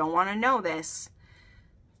me if you don't want to know this,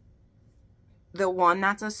 the one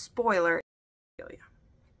that's a spoiler,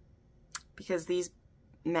 because these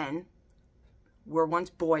men were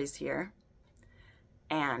once boys here,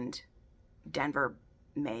 and Denver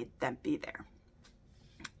made them be there.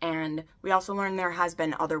 And we also learned there has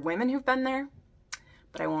been other women who've been there,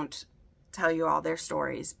 but I won't tell you all their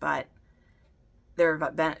stories, but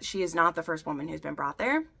she is not the first woman who's been brought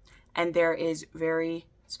there. And there is very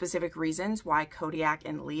specific reasons why Kodiak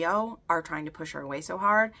and Leo are trying to push her away so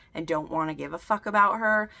hard and don't want to give a fuck about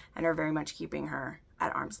her and are very much keeping her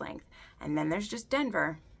at arm's length. And then there's just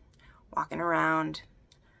Denver walking around,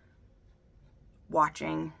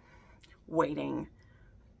 watching, waiting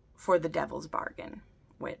for the devil's bargain,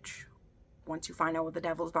 which once you find out what the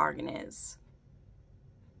devil's bargain is,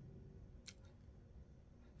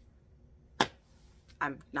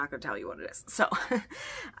 I'm not going to tell you what it is. So,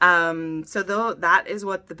 so though that is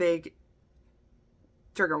what the big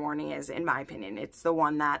trigger warning is, in my opinion. It's the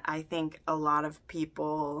one that I think a lot of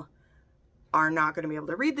people are not going to be able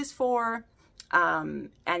to read this for. And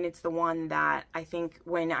it's the one that I think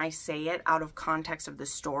when I say it out of context of the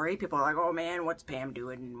story, people are like, oh man, what's Pam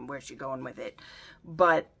doing? Where's she going with it?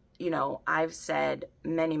 But, you know, I've said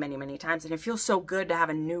many, many, many times, and it feels so good to have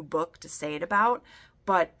a new book to say it about.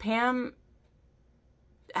 But Pam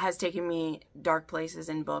has taken me dark places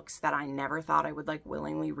in books that I never thought I would like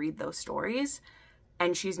willingly read those stories.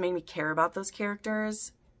 And she's made me care about those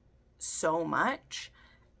characters so much.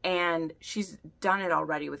 And she's done it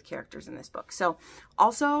already with characters in this book. So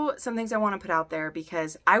also some things I want to put out there,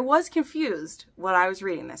 because I was confused when I was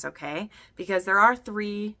reading this, okay? Because there are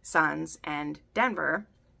 3 sons and Denver.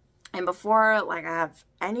 And before like I have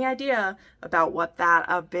any idea about what that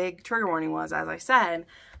a big trigger warning was, as I said,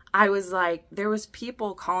 I was like, there was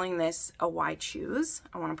people calling this a why choose.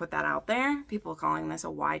 I want to put that out there. People calling this a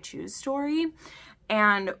why choose story.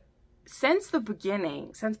 And since the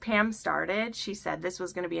beginning, since Pam started, she said this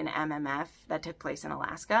was going to be an MMF that took place in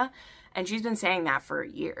Alaska. And she's been saying that for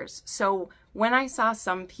years. So when I saw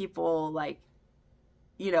some people like,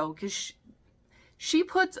 you know, because she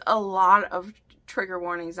puts a lot of trigger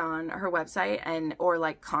warnings on her website and or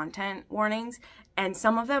like content warnings. And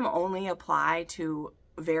some of them only apply to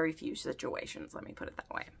very few situations. Let me put it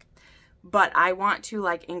that way. But I want to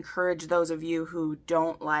like encourage those of you who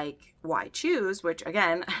don't like why choose, which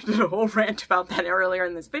again, I did a whole rant about that earlier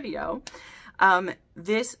in this video.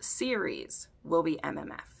 This series will be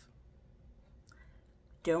MMF.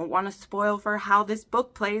 Don't want to spoil for how this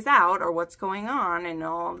book plays out or what's going on and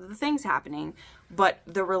all the things happening, but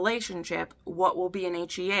the relationship, what will be an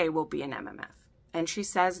HEA will be an MMF. And she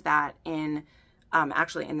says that in,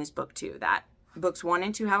 actually in this book too, that books 1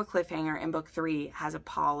 and 2 have a cliffhanger and book 3 has a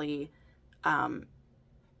poly,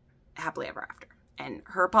 happily ever after. And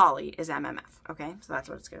her poly is MMF, okay? So that's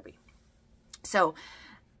what it's going to be. So,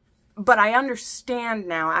 but I understand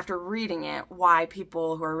now after reading it why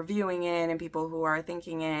people who are reviewing it and people who are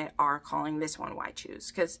thinking it are calling this one why choose,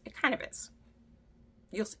 because it kind of is.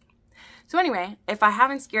 You'll see. So anyway, if I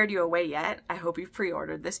haven't scared you away yet, I hope you've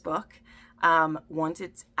pre-ordered this book. Once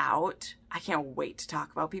it's out, I can't wait to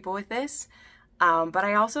talk about people with this. But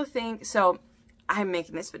I also think, so I'm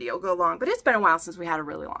making this video go long, but it's been a while since we had a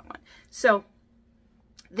really long one. So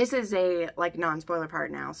this is a like non-spoiler part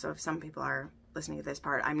now. So if some people are listening to this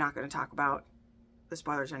part, I'm not going to talk about the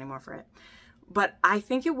spoilers anymore for it. But I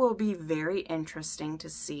think it will be very interesting to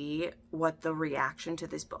see what the reaction to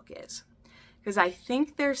this book is. Because I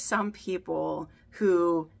think there's some people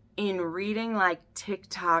who, in reading like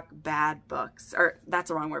TikTok bad books, or that's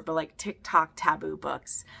the wrong word, but like TikTok taboo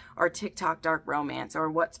books or TikTok dark romance or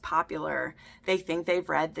what's popular, they think they've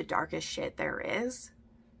read the darkest shit there is.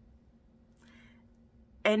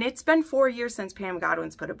 And it's been 4 years since Pam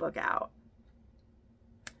Godwin's put a book out.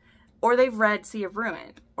 Or they've read Sea of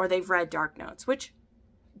Ruin, or they've read Dark Notes, which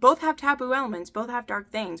both have taboo elements, both have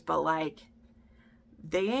dark things, but like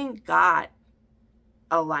they ain't got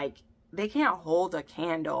a like, they can't hold a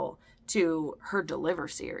candle to her Deliver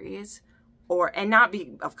series or, and not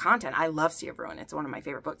be of content. I love Sea of Ruin. It's one of my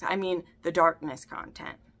favorite books. I mean, the darkness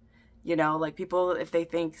content, you know, like people, if they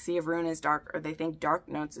think Sea of Ruin is dark or they think Dark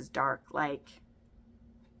Notes is dark, like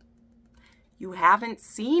you haven't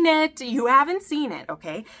seen it. You haven't seen it.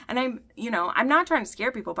 Okay. And I'm, you know, I'm not trying to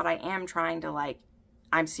scare people, but I am trying to like,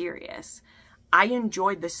 I'm serious. I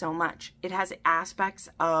enjoyed this so much. It has aspects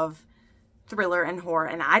of thriller and horror,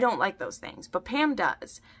 and I don't like those things, but Pam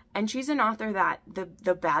does. And she's an author that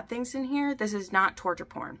the bad things in here, this is not torture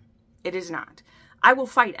porn. It is not. I will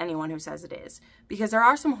fight anyone who says it is, because there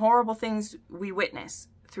are some horrible things we witness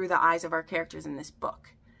through the eyes of our characters in this book.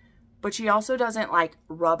 But she also doesn't like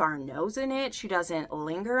rub our nose in it. She doesn't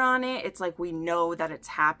linger on it. It's like we know that it's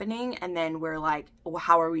happening, and then we're like, well,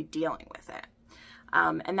 how are we dealing with it?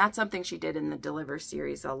 And that's something she did in the Deliver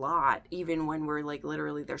series a lot, even when we're like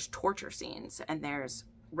literally there's torture scenes and there's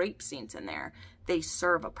rape scenes in there. They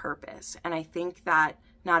serve a purpose. And I think that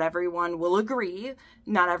not everyone will agree.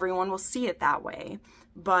 Not everyone will see it that way.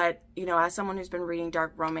 But, you know, as someone who's been reading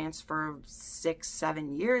dark romance for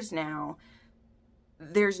 6-7 years now,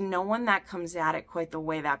 there's no one that comes at it quite the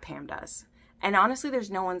way that Pam does. And honestly,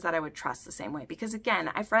 there's no ones that I would trust the same way. Because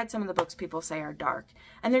again, I've read some of the books people say are dark.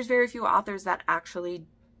 And there's very few authors that actually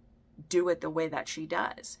do it the way that she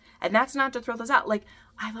does. And that's not to throw those out. Like,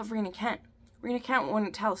 I love Rena Kent. Rena Kent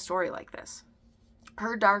wouldn't tell a story like this.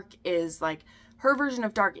 Her dark is like, her version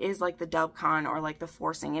of dark is like the dub con or like the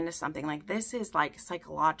forcing into something. Like this is like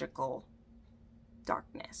psychological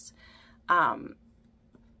darkness.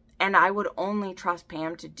 And I would only trust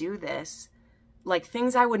Pam to do this, like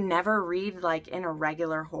things I would never read like in a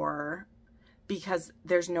regular horror, because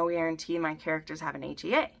there's no guarantee my characters have an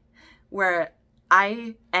HEA. Where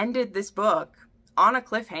I ended this book on a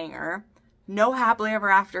cliffhanger, no happily ever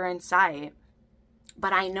after in sight,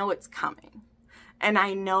 but I know it's coming. And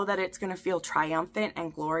I know that it's going to feel triumphant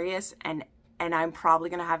and glorious, and I'm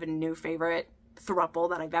probably going to have a new favorite throuple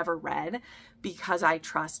that I've ever read, because I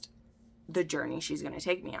trust the journey she's going to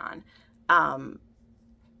take me on.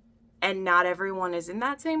 And not everyone is in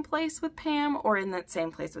that same place with Pam or in that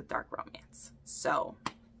same place with dark romance. So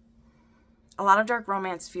a lot of dark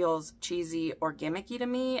romance feels cheesy or gimmicky to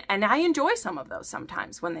me, and I enjoy some of those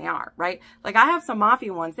sometimes when they are, right? Like I have some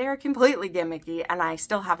mafia ones, they are completely gimmicky and I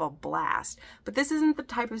still have a blast. But this isn't the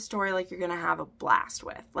type of story like you're gonna have a blast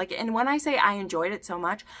with. Like, and when I say I enjoyed it so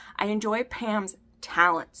much, I enjoy Pam's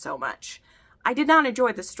talent so much. I did not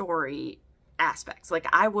enjoy the story aspects. Like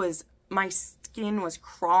my skin was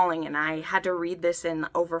crawling, and I had to read this in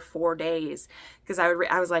over 4 days because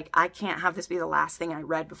I was like, I can't have this be the last thing I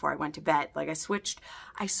read before I went to bed. Like I switched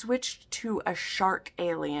to a shark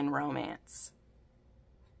alien romance.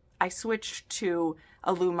 I switched to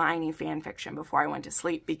a Lumini fan fiction before I went to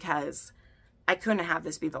sleep because I couldn't have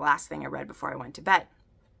this be the last thing I read before I went to bed.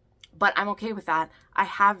 But I'm okay with that. I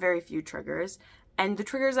have very few triggers, and the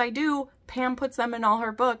triggers I do, Pam puts them in all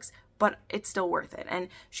her books, but it's still worth it. And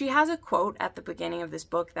she has a quote at the beginning of this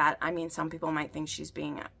book that, I mean, some people might think she's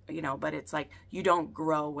being, you know, but it's like, you don't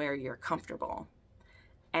grow where you're comfortable.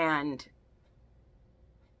 And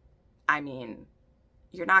I mean,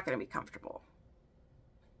 you're not going to be comfortable,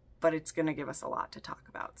 but it's going to give us a lot to talk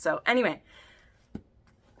about. So anyway,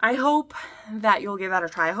 I hope that you'll give that a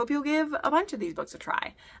try. I hope you'll give a bunch of these books a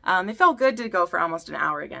try. It felt good to go for almost an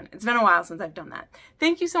hour again. It's been a while since I've done that.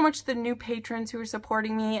 Thank you so much to the new patrons who are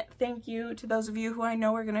supporting me. Thank you to those of you who I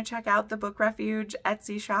know are going to check out the Book Refuge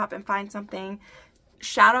Etsy shop and find something.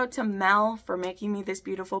 Shout out to Mel for making me this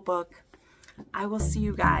beautiful book. I will see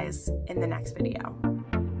you guys in the next video.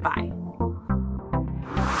 Bye.